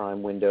in that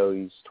prime window.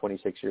 He's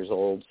 26 years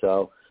old.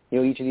 So,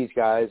 each of these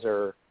guys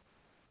are,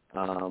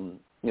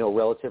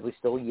 relatively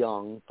still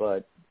young,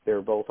 but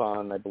they're both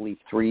on, I believe,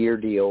 3-year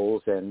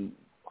deals. And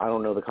I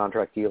don't know the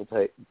contract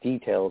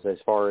details as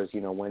far as,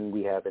 when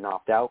we have an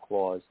opt-out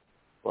clause.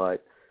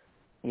 But,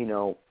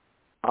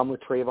 I'm a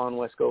Trayvon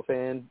Wesco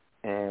fan,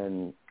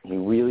 and he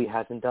really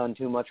hasn't done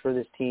too much for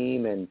this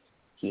team. And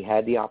he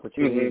had the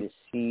opportunity to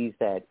seize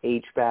that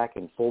H-back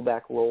and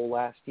fullback role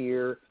last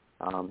year.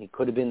 He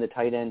could have been the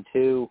tight end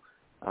too,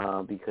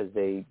 because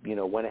they,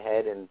 went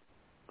ahead and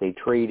they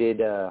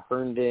traded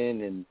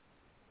Herndon, and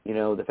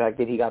the fact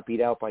that he got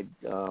beat out by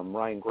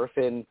Ryan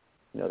Griffin,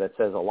 that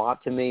says a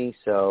lot to me.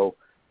 So,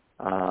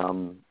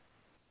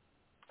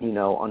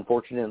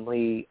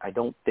 unfortunately, I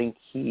don't think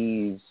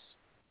he's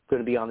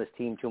going to be on this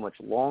team too much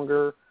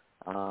longer.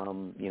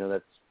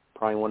 That's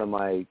probably one of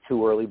my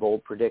too early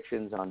bold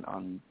predictions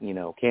on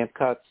camp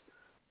cuts.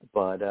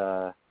 But,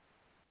 I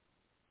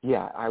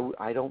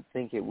don't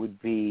think it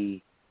would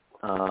be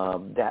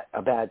that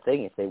a bad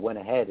thing if they went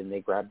ahead and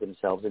they grabbed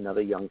themselves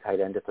another young tight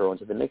end to throw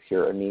into the mix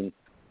here. I mean,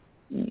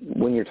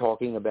 when you're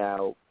talking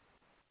about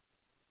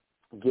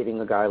getting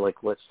a guy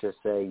like, let's just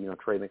say,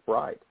 Trey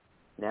McBride,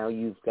 now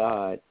you've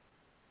got,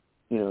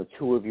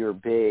 two of your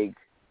big,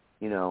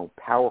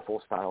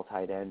 powerful style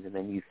tight ends, and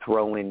then you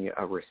throw in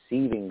a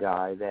receiving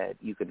guy that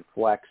you can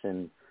flex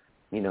and,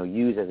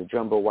 use as a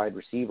jumbo wide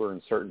receiver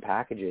in certain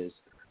packages.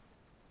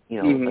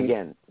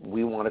 Again,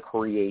 we want to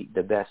create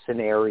the best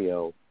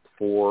scenario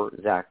for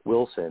Zach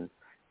Wilson.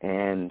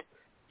 And,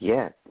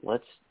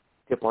 let's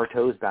dip our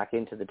toes back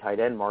into the tight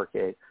end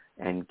market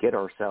and get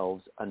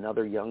ourselves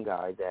another young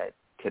guy that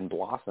can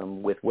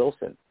blossom with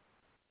Wilson.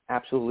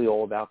 Absolutely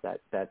all about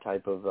that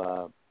type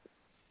of,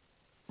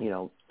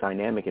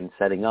 dynamic and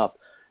setting up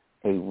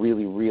a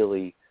really,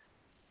 really,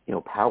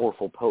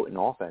 powerful, potent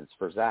offense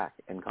for Zach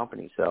and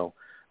company. So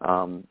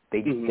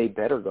they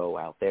better go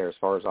out there, as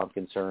far as I'm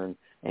concerned,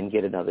 and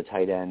get another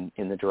tight end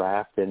in the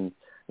draft. And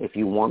if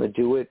you want to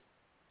do it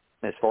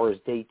as far as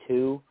day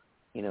 2,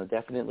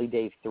 definitely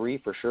day 3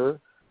 for sure.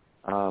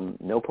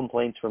 No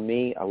complaints from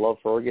me. I love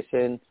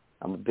Ferguson.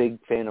 I'm a big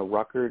fan of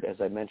Ruckert, as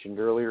I mentioned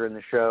earlier in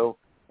the show.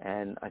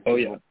 And I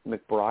think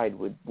McBride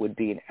would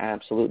be an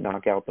absolute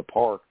knockout the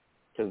park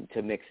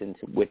to mix into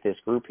with this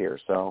group here.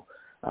 So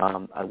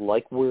I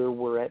like where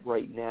we're at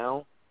right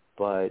now,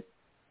 but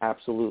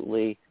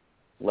absolutely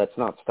let's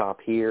not stop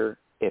here.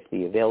 If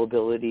the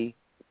availability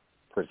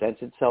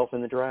presents itself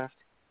in the draft,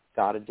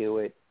 got to do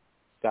it.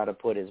 Got to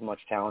put as much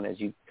talent as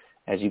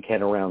you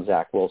can around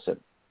Zach Wilson.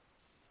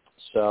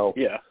 So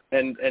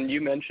and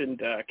you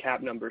mentioned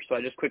cap numbers, so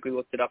I just quickly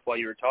looked it up while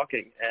you were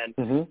talking.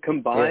 And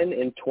combined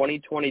in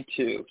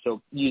 2022, so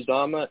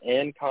Uzomah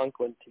and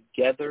Conklin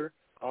together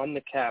on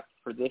the cap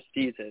for this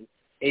season,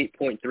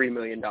 $8.3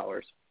 million.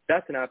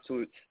 That's an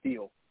absolute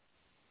steal.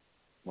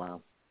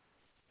 Wow.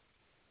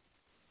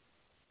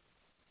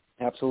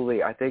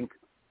 Absolutely. I think,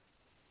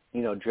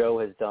 Joe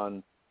has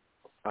done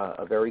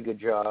a very good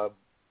job,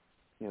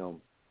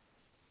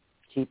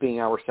 keeping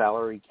our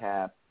salary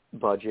cap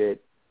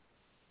budget,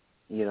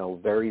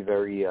 very,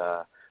 very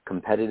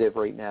competitive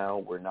right now.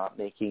 We're not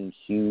making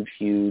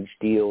huge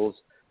deals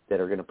that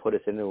are going to put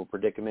us into a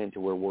predicament to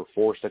where we're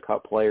forced to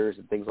cut players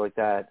and things like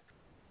that.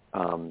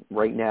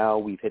 Right now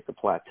we've hit the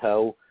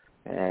plateau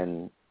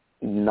and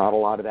not a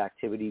lot of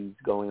activity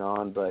going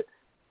on, but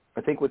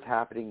I think what's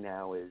happening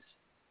now is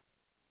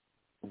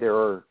there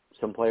are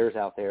some players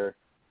out there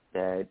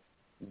that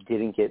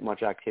didn't get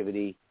much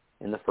activity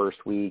in the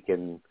first week,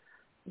 and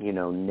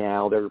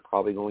now they're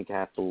probably going to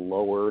have to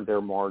lower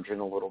their margin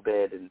a little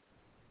bit. And,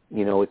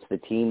 it's the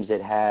teams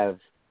that have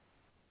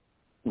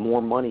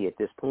more money at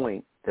this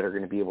point that are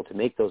going to be able to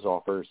make those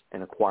offers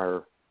and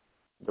acquire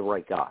the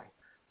right guy.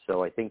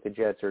 So I think the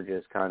Jets are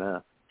just kind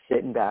of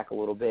sitting back a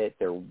little bit.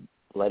 They're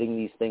letting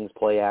these things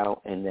play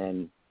out. And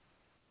then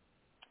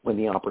when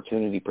the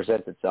opportunity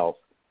presents itself,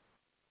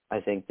 I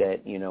think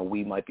that,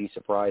 we might be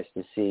surprised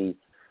to see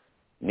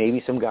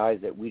maybe some guys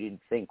that we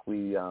didn't think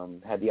we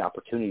had the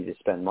opportunity to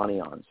spend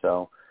money on.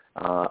 So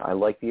I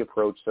like the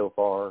approach so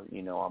far.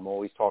 I'm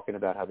always talking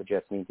about how the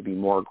Jets need to be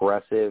more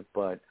aggressive,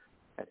 but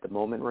at the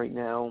moment right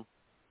now.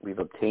 We've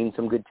obtained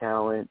some good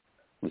talent.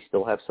 We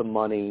still have some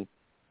money.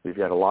 We've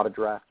got a lot of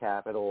draft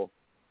capital.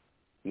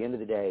 At the end of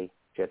the day,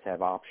 Jets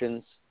have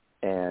options,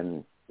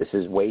 and this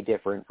is way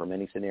different from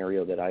any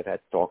scenario that I've had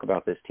to talk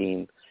about this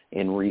team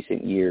in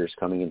recent years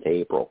coming into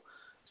April.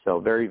 So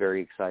very,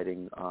 very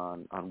exciting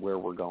on where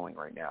we're going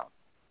right now.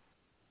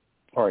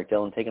 All right,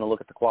 Dylan, taking a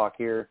look at the clock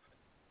here,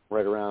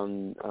 right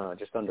around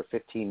just under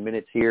 15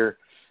 minutes here.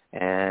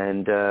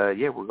 And,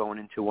 we're going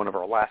into one of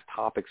our last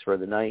topics for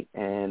the night.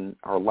 And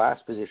our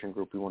last position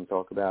group we want to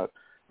talk about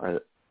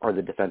are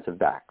the defensive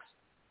backs.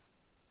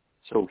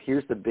 So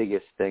here's the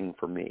biggest thing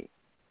for me.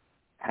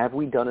 Have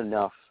we done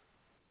enough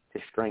to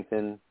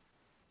strengthen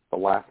the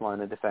last line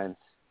of defense?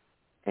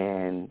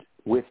 And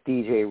with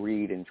DJ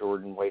Reed and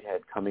Jordan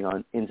Whitehead coming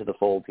on into the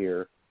fold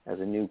here as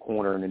a new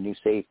corner and a new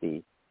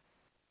safety,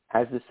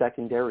 has the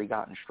secondary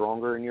gotten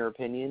stronger in your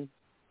opinion?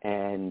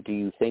 And do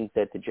you think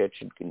that the Jets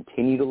should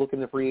continue to look in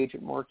the free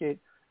agent market,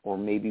 or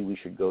maybe we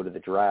should go to the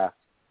draft?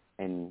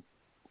 And,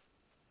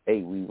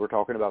 hey, we were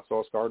talking about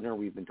Sauce Gardner.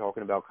 We've been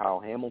talking about Kyle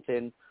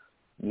Hamilton.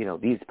 You know,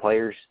 these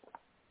players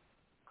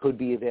could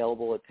be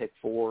available at pick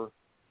 4.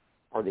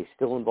 Are they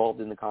still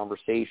involved in the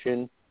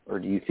conversation, or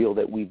do you feel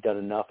that we've done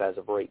enough as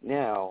of right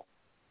now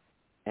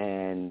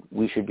and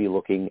we should be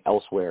looking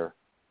elsewhere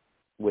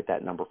with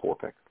that number 4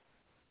 pick?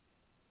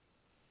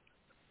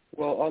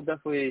 Well, I'll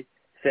definitely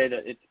say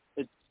that it's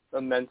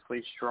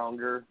immensely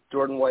stronger.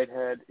 Jordan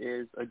Whitehead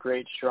is a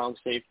great, strong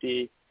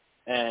safety,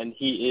 and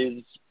he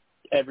is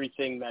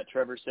everything that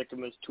Trevor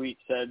Sikkema's tweet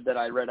said that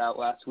I read out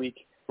last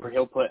week, where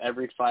he'll put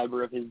every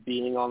fiber of his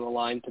being on the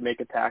line to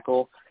make a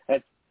tackle.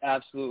 That's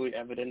absolutely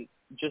evident.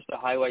 Just the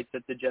highlights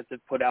that the Jets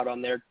have put out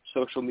on their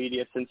social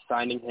media since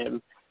signing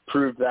him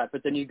prove that.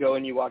 But then you go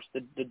and you watch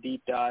the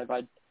deep dive.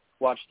 I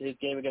watched his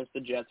game against the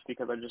Jets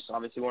because I just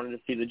obviously wanted to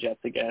see the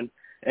Jets again,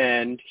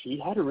 and he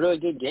had a really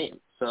good game.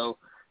 So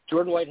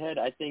Jordan Whitehead,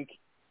 I think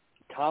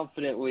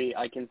confidently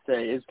I can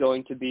say, is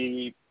going to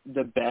be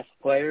the best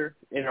player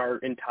in our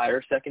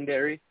entire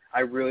secondary. I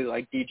really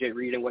like DJ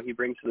Reed and what he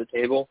brings to the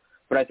table,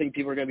 but I think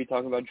people are going to be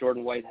talking about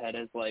Jordan Whitehead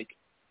as like,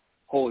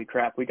 holy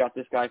crap, we got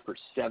this guy for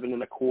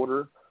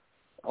 $7.25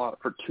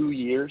 for 2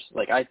 years.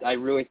 Like I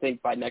really think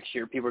by next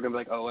year people are going to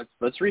be like, oh,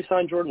 let's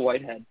re-sign Jordan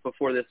Whitehead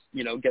before this,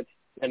 gets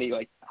any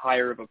like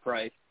higher of a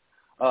price.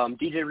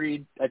 DJ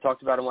Reed, I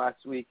talked about him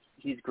last week.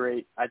 He's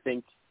great. I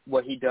think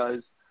what he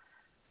does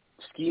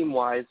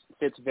scheme-wise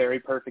fits very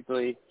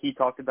perfectly. He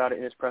talked about it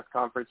in his press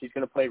conference. He's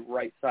going to play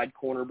right side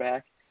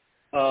cornerback.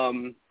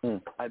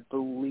 I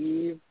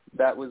believe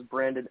that was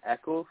Brandon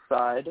Echols'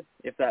 side,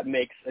 if that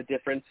makes a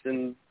difference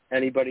in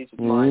anybody's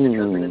mind,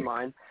 adjustment in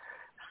mind.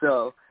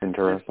 So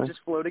just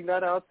floating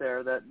that out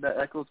there, that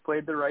Echols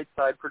played the right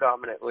side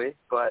predominantly.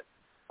 But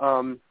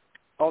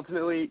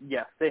ultimately,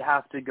 yes, they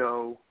have to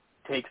go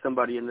take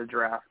somebody in the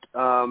draft.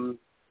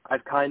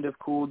 I've kind of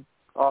cooled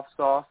off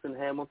Sauce and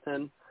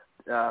Hamilton.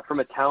 From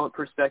a talent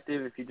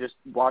perspective, if you just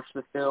watch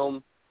the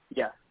film,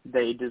 yes,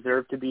 they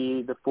deserve to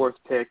be the 4th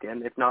pick,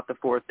 and if not the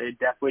 4th, they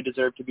definitely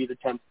deserve to be the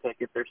 10th pick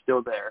if they're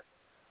still there.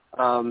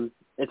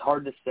 It's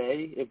hard to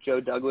say if Joe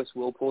Douglas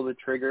will pull the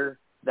trigger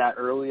that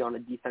early on a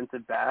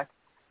defensive back.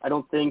 I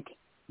don't think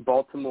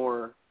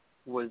Baltimore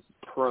was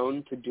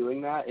prone to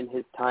doing that in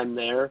his time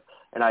there,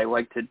 and I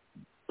like to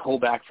pull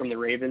back from the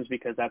Ravens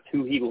because that's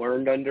who he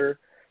learned under.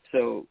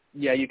 So,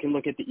 yeah, you can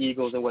look at the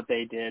Eagles and what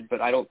they did,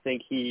 but I don't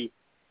think he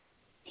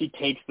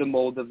takes the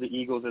mold of the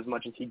Eagles as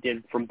much as he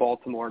did from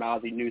Baltimore and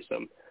Ozzie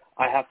Newsome.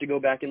 I have to go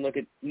back and look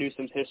at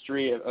Newsome's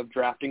history of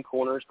drafting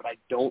corners, but I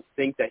don't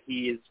think that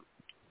he has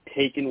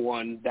taken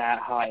one that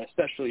high,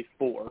 especially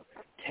 4.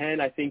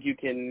 10, I think you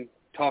can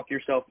talk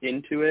yourself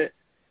into it,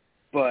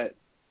 but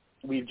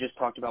we've just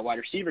talked about wide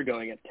receiver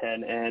going at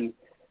 10, and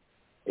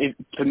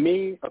to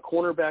me, a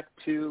cornerback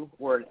 2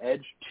 or an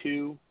edge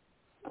 2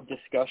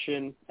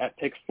 discussion at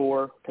pick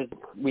 4, because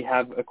we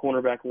have a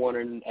cornerback 1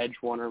 and an edge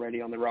 1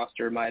 already on the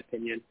roster, in my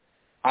opinion.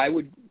 I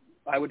would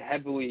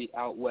heavily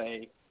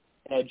outweigh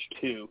edge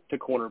 2 to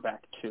cornerback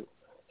 2.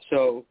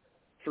 So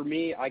for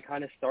me, I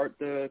kind of start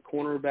the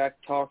cornerback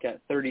talk at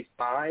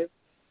 35.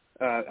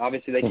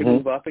 Obviously, they can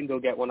move up and go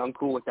get one. I'm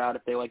cool with that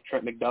if they like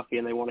Trent McDuffie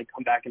and they want to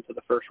come back into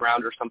the first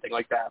round or something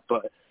like that.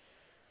 But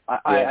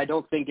I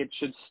don't think it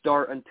should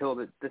start until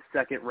the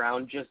second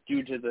round, just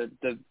due to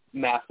the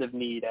massive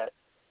need at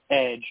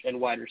edge and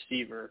wide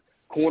receiver.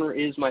 Corner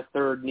is my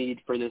 3rd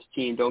need for this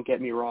team, don't get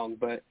me wrong,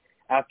 but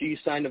after you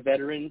sign a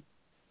veteran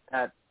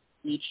at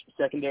each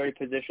secondary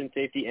position,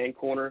 safety and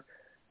corner,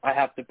 I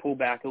have to pull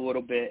back a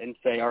little bit and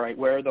say, all right,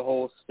 where are the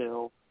holes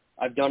still?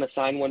 I've done a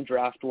sign 1,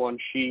 draft 1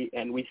 sheet,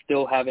 and we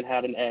still haven't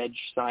had an edge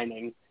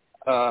signing.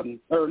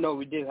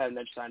 We did have an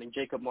edge signing,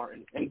 Jacob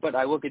Martin. But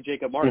I look at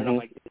Jacob Martin, I'm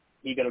like, is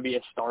he going to be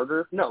a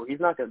starter? No, he's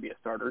not going to be a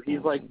starter.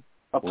 He's like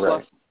a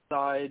plus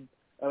side,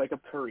 like a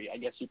Curry, I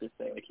guess you could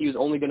say. Like, he was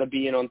only going to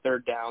be in on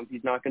 3rd downs.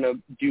 He's not going to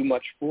do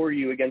much for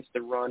you against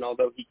the run,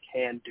 although he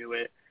can do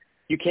it.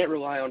 You can't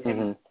rely on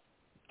him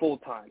full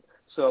time.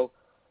 So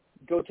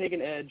go take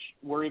an edge,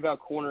 worry about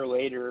corner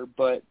later,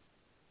 but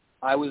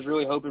I was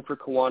really hoping for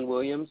Kwan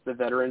Williams, the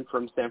veteran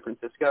from San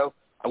Francisco.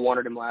 I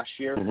wanted him last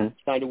year.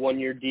 Signed a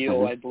 1-year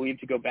deal, I believe,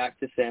 to go back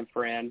to San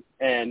Fran.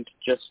 And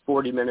just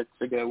 40 minutes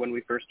ago when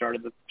we first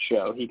started the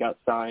show, he got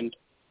signed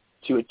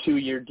to a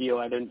 2-year deal.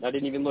 I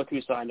didn't even look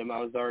who signed him. I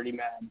was already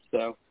mad.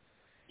 So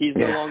he's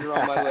no longer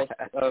on my list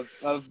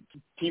of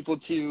people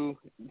to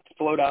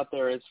float out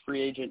there as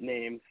free agent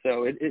names.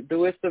 So the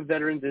list of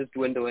veterans is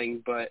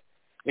dwindling, but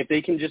if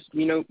they can just,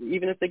 even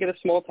if they get a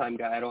small-time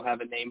guy, I don't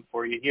have a name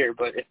for you here,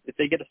 but if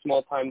they get a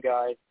small-time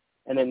guy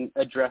and then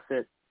address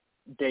it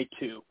day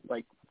 2,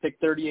 like pick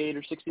 38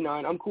 or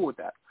 69, I'm cool with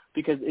that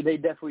because they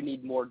definitely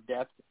need more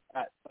depth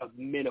at a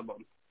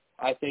minimum.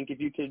 I think if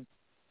you could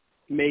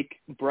make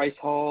Bryce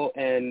Hall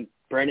and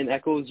Brandon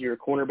Echols your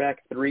cornerback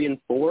 3 and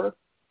 4,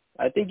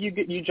 I think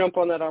you jump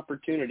on that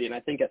opportunity, and I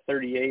think at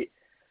 38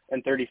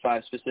 and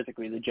 35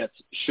 specifically, the Jets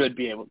should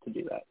be able to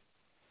do that.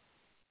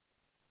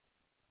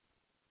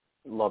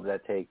 Love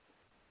that take.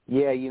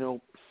 Yeah,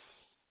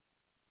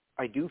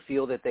 I do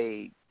feel that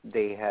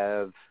they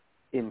have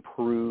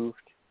improved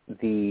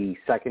the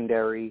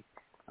secondary.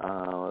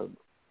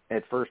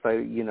 At first,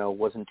 I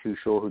wasn't too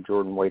sure who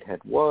Jordan Whitehead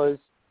was.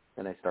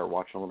 Then I started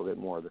watching a little bit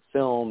more of the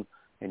film,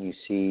 and you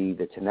see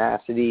the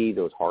tenacity,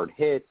 those hard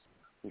hits.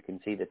 You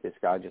can see that this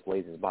guy just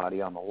lays his body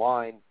on the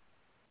line.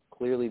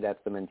 Clearly,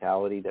 that's the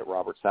mentality that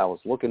Robert Saleh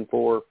is looking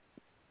for.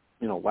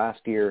 Last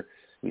year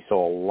we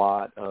saw a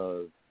lot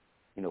of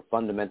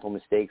fundamental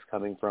mistakes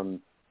coming from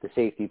the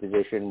safety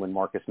position when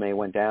Marcus May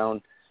went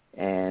down.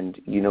 And,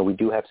 we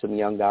do have some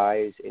young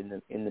guys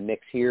in the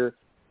mix here,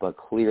 but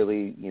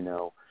clearly,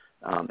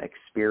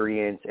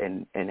 experience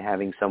and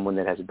having someone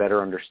that has a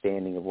better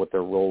understanding of what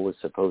their role is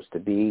supposed to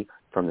be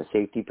from the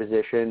safety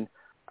position.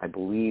 I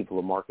believe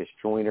LaMarcus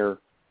Joyner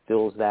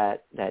fills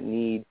that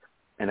need,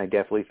 and I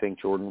definitely think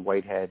Jordan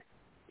Whitehead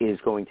is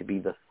going to be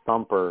the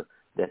thumper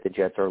that the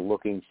Jets are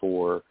looking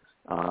for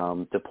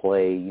to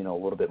play, a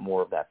little bit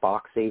more of that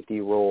box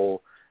safety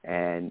role,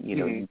 and,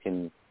 you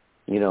can,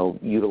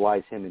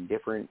 utilize him in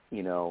different,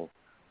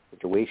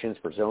 situations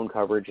for zone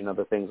coverage and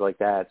other things like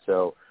that.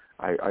 So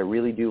I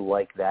really do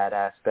like that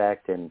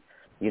aspect, and,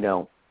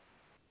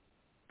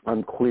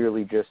 I'm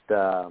clearly just,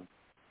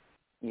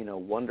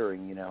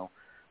 wondering,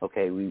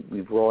 okay,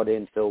 we brought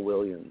in Phil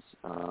Williams.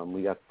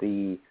 We got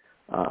the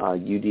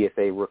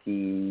UDFA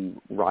rookie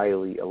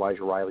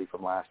Elijah Riley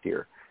from last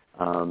year.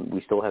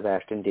 We still have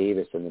Ashton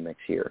Davis in the mix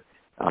here.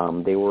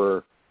 They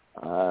were,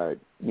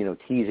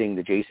 teasing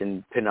the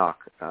Jason Pinnock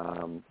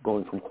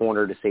going from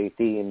corner to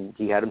safety, and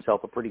he had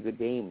himself a pretty good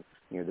game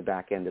near the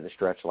back end of the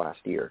stretch last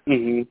year.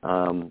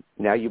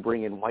 Now you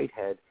bring in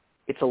Whitehead.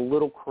 It's a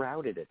little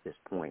crowded at this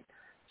point.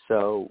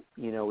 So,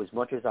 as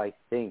much as I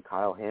think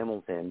Kyle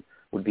Hamilton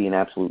would be an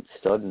absolute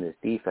stud in this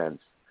defense,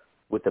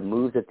 with the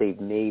moves that they've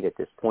made at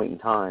this point in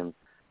time,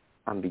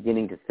 I'm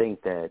beginning to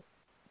think that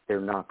they're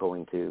not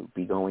going to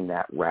be going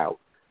that route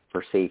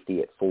for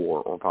safety at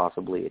 4 or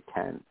possibly at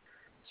 10.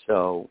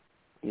 So,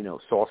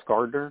 Sauce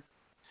Gardner,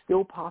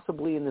 still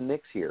possibly in the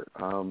mix here.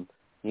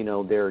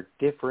 There are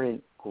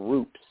different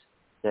groups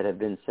that have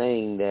been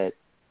saying that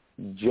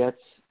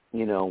Jets,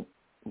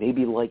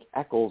 maybe like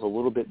Echols a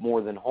little bit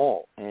more than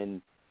Hall.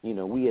 And,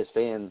 we as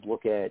fans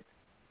look at,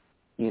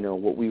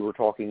 what we were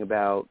talking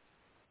about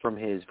from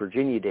his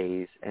Virginia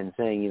days and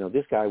saying,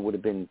 this guy would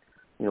have been,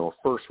 a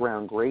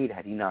first-round grade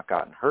had he not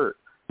gotten hurt.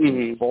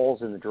 He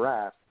falls in the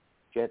draft,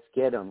 Jets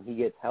get him, he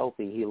gets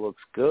healthy, he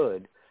looks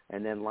good,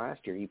 and then last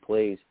year he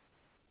plays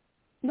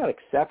not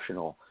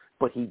exceptional,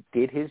 but he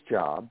did his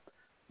job.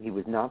 He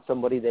was not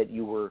somebody that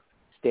you were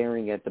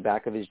staring at the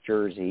back of his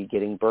jersey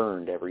getting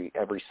burned every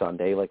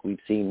Sunday like we've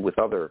seen with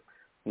other,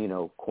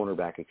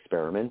 cornerback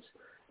experiments.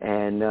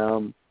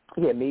 And,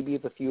 maybe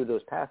if a few of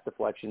those pass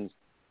deflections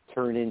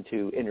turn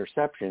into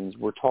interceptions,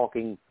 we're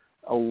talking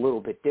a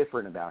little bit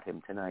different about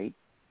him tonight.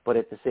 But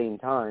at the same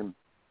time,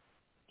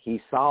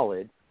 he's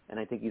solid, and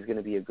I think he's going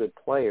to be a good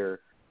player.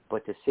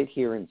 But to sit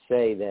here and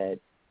say that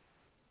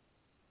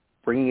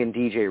bringing in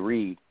DJ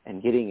Reed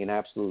and getting an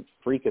absolute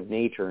freak of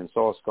nature and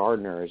Sauce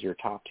Gardner as your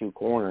top 2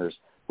 corners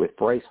with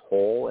Bryce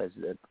Hall as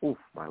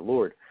my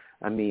Lord.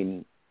 I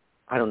mean,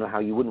 I don't know how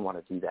you wouldn't want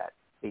to do that.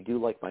 They do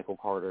like Michael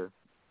Carter.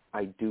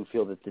 I do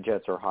feel that the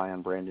Jets are high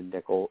on Brandon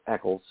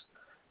Echols.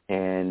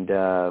 And,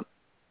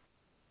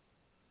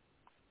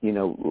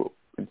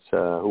 it's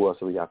who else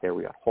have we got there?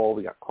 We got Hall,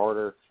 we got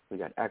Carter, we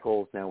got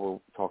Echols. Now we're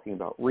talking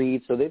about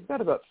Reed. So they've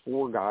got about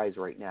 4 guys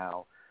right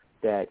now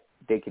that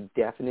they could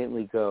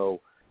definitely go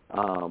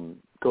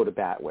to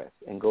bat with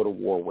and go to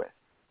war with.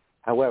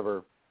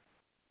 However,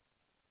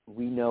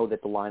 we know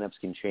that the lineups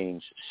can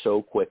change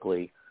so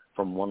quickly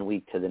from one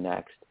week to the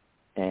next.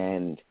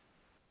 And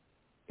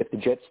if the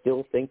Jets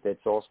still think that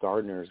Sauce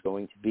Gardner is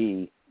going to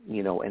be,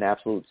 an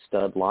absolute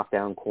stud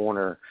lockdown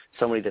corner,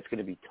 somebody that's going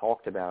to be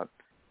talked about,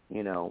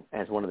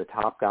 as one of the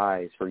top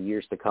guys for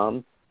years to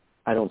come,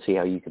 I don't see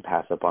how you can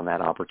pass up on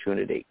that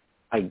opportunity.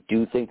 I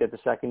do think that the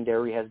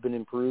secondary has been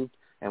improved,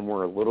 and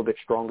we're a little bit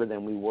stronger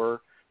than we were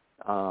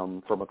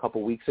from a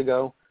couple weeks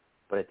ago.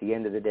 But at the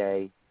end of the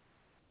day,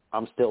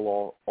 I'm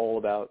still all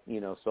about,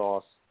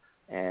 Sauce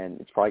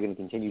and it's probably going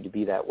to continue to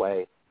be that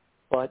way.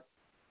 But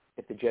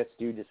if the Jets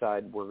do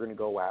decide we're going to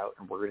go out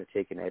and we're going to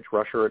take an edge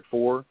rusher at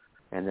 4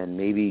 and then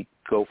maybe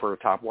go for a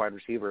top wide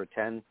receiver at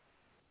 10,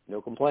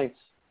 no complaints.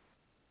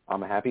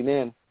 I'm a happy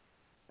man.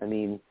 I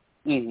mean,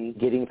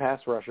 getting pass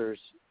rushers,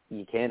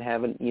 you can't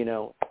have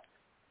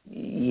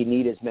you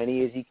need as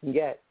many as you can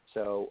get.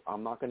 So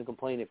I'm not going to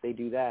complain if they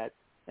do that.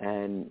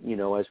 And,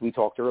 as we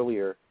talked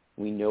earlier,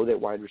 we know that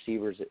wide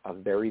receiver is a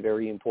very,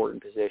 very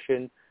important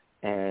position.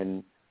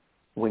 And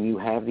when you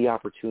have the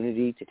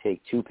opportunity to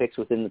take 2 picks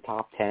within the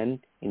top 10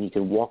 and you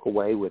can walk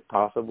away with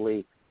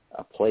possibly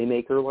a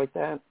playmaker like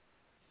that,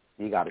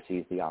 you got to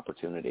seize the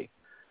opportunity.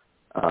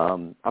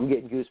 I'm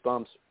getting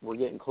goosebumps. We're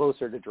getting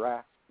closer to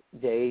draft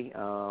day.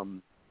 I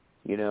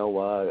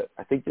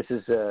think this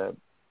is a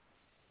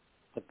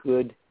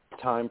good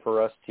time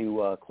for us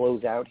to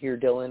close out here,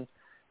 Dylan.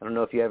 I don't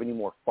know if you have any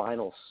more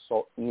final,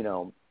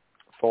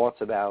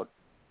 thoughts about,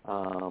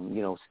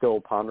 still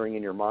pondering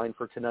in your mind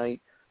for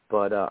tonight.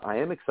 But I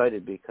am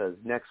excited because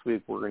next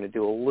week we're going to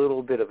do a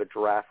little bit of a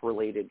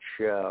draft-related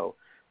show,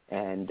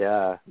 and,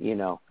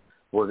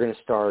 we're going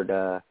to start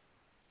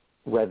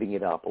revving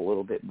it up a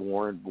little bit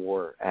more and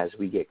more as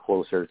we get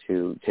closer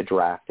to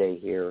draft day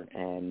here.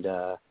 And,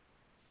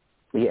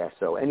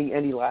 so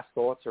any last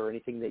thoughts or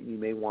anything that you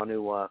may want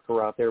to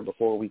throw out there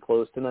before we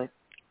close tonight?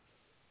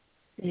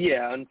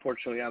 Yeah,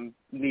 unfortunately, I'm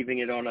leaving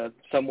it on a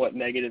somewhat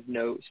negative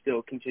note,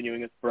 still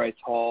continuing with Bryce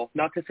Hall.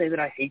 Not to say that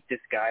I hate this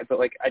guy, but,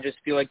 I just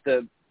feel like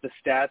the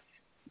stats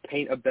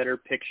paint a better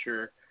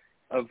picture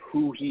of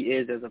who he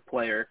is as a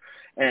player.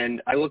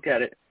 And I look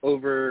at it,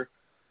 over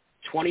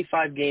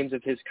 25 games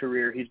of his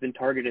career, he's been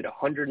targeted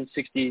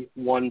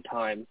 161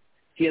 times.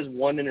 He has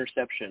 1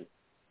 interception.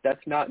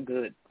 That's not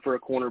good for a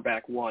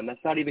cornerback 1. That's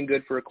not even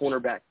good for a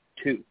cornerback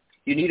 2.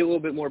 You need a little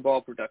bit more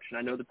ball production.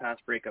 I know the pass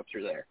breakups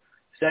are there.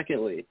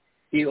 Secondly,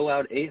 he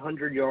allowed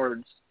 800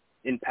 yards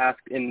in pass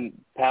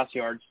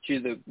yards to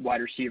the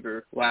wide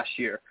receiver last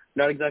year.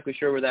 Not exactly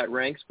sure where that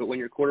ranks, but when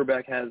your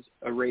quarterback has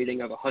a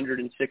rating of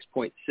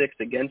 106.6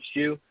 against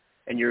you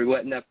and you're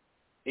letting up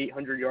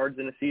 800 yards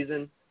in a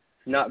season,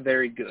 not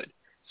very good.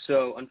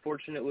 So,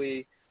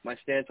 unfortunately, my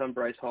stance on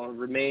Bryce Hall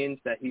remains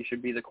that he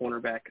should be the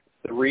cornerback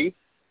 3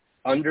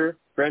 under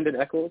Brandon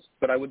Echols,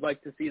 but I would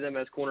like to see them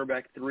as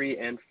cornerback 3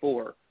 and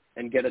 4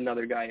 and get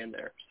another guy in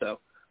there. So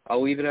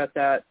I'll leave it at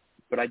that,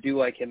 but I do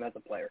like him as a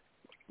player.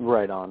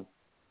 Right on.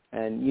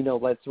 And,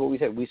 that's what we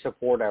said. We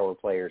support our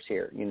players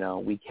here.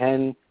 We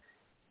can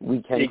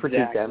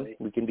critique them.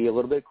 We can be a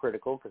little bit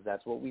critical because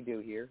that's what we do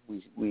here.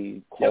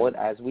 We call it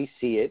as we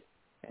see it.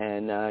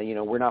 And,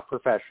 we're not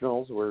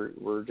professionals.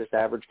 We're just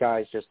average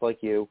guys just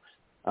like you.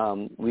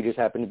 We just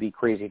happen to be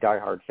crazy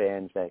diehard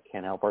fans that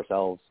can't help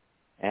ourselves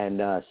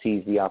and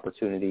seize the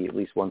opportunity at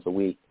least once a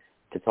week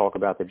to talk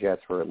about the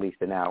Jets for at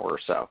least an hour or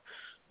so.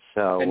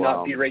 And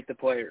not berate the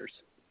players.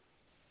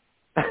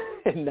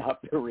 And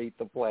not berate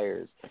the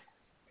players.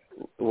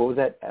 What was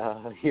that?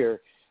 Your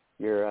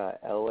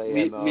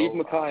LAMO. Leave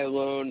Mekhi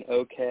alone,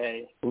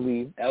 okay.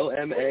 Leave.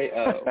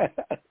 LMAO.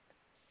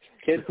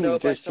 Kids know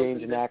just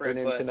changed an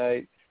acronym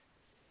tonight.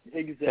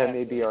 Exactly. That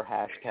may be our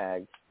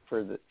hashtag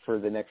for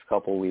the next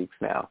couple weeks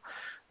now.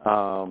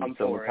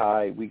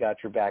 Mekhi, we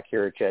got your back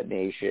here at Jet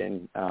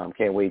Nation.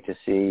 Can't wait to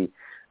see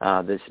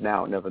this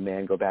mountain of a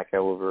man go back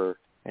over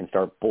and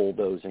start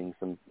bulldozing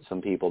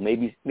some people.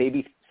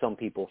 Maybe some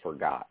people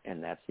forgot,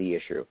 and that's the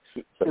issue.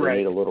 So we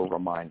need a little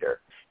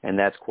reminder, and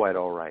that's quite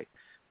all right.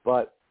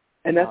 But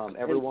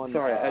everyone.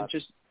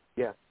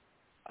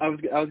 I was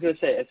going to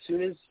say, as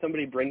soon as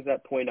somebody brings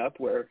that point up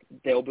where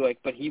they'll be like,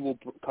 but he will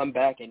come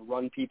back and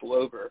run people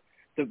over,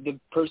 the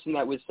person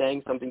that was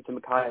saying something to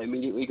Mekhi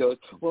immediately goes,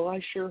 well, I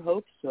sure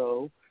hope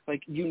so.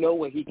 Like,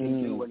 what he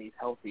can do when he's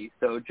healthy.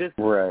 So just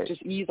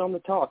ease on the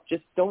talk.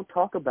 Just don't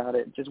talk about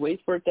it. Just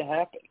wait for it to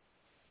happen.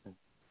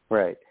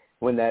 Right.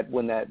 When that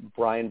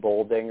Brian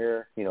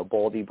Boldinger,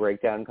 Baldy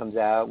breakdown comes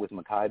out with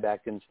Mekhi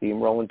back in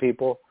steamrolling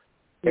people,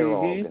 they're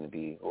all going to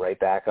be right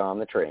back on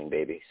the train,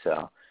 baby.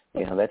 So,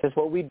 that's just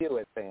what we do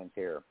as fans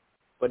here.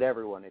 But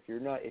everyone, if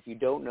you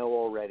don't know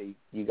already,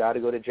 you got to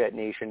go to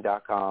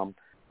jetnation.com.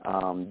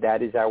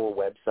 That is our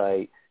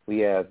website. We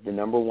have the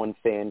 #1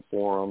 fan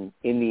forum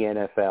in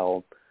the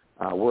NFL.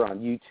 We're on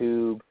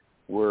YouTube.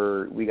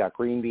 We got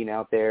Green Bean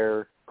out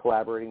there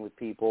collaborating with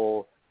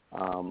people.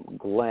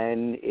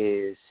 Glenn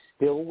is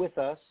still with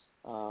us,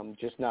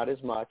 just not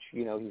as much.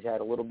 He's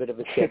had a little bit of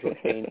a schedule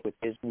change with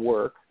his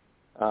work.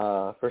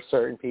 For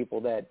certain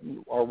people that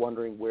are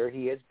wondering where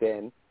he has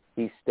been,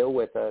 he's still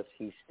with us.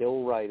 He's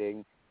still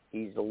writing.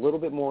 He's a little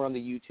bit more on the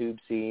YouTube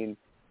scene,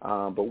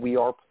 but we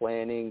are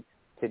planning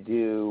to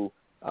do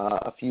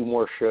a few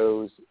more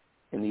shows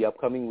in the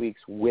upcoming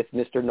weeks with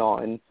Mr.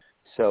 Naughton.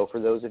 So for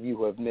those of you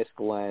who have missed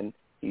Glenn,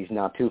 he's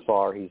not too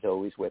far. He's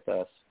always with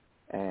us.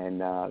 And,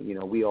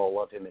 we all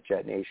love him at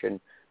Jet Nation.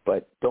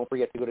 But don't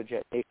forget to go to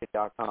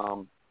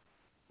jetnation.com,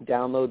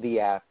 download the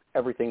app.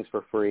 Everything's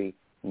for free,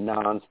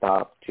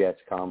 nonstop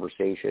Jets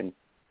conversation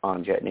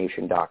on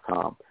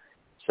jetnation.com.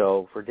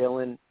 So for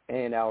Dylan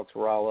and Alex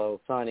Rallo,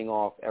 signing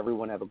off.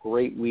 Everyone have a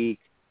great week.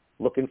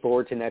 looking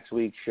forward to next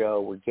week's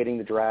show. We're getting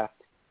the draft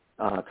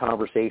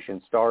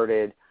conversation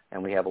started,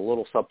 and we have a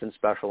little something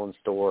special in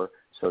store.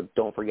 So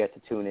don't forget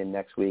to tune in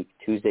next week,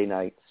 Tuesday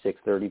night,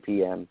 6:30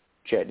 p.m.,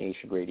 Jet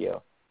Nation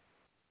Radio.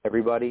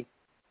 Everybody,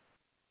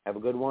 have a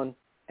good one,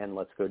 and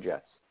let's go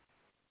Jets.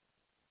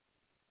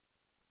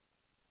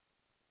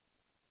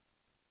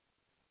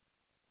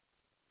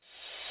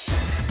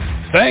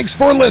 Thanks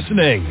for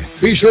listening.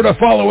 Be sure to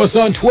follow us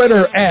on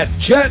Twitter at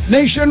Jet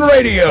Nation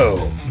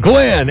Radio.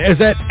 Glenn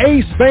is at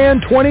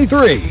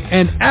AceFan23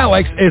 and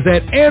Alex is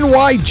at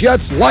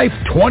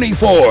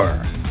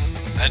NYJetsLife24.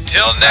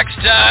 Until next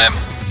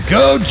time,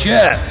 go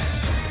Jets!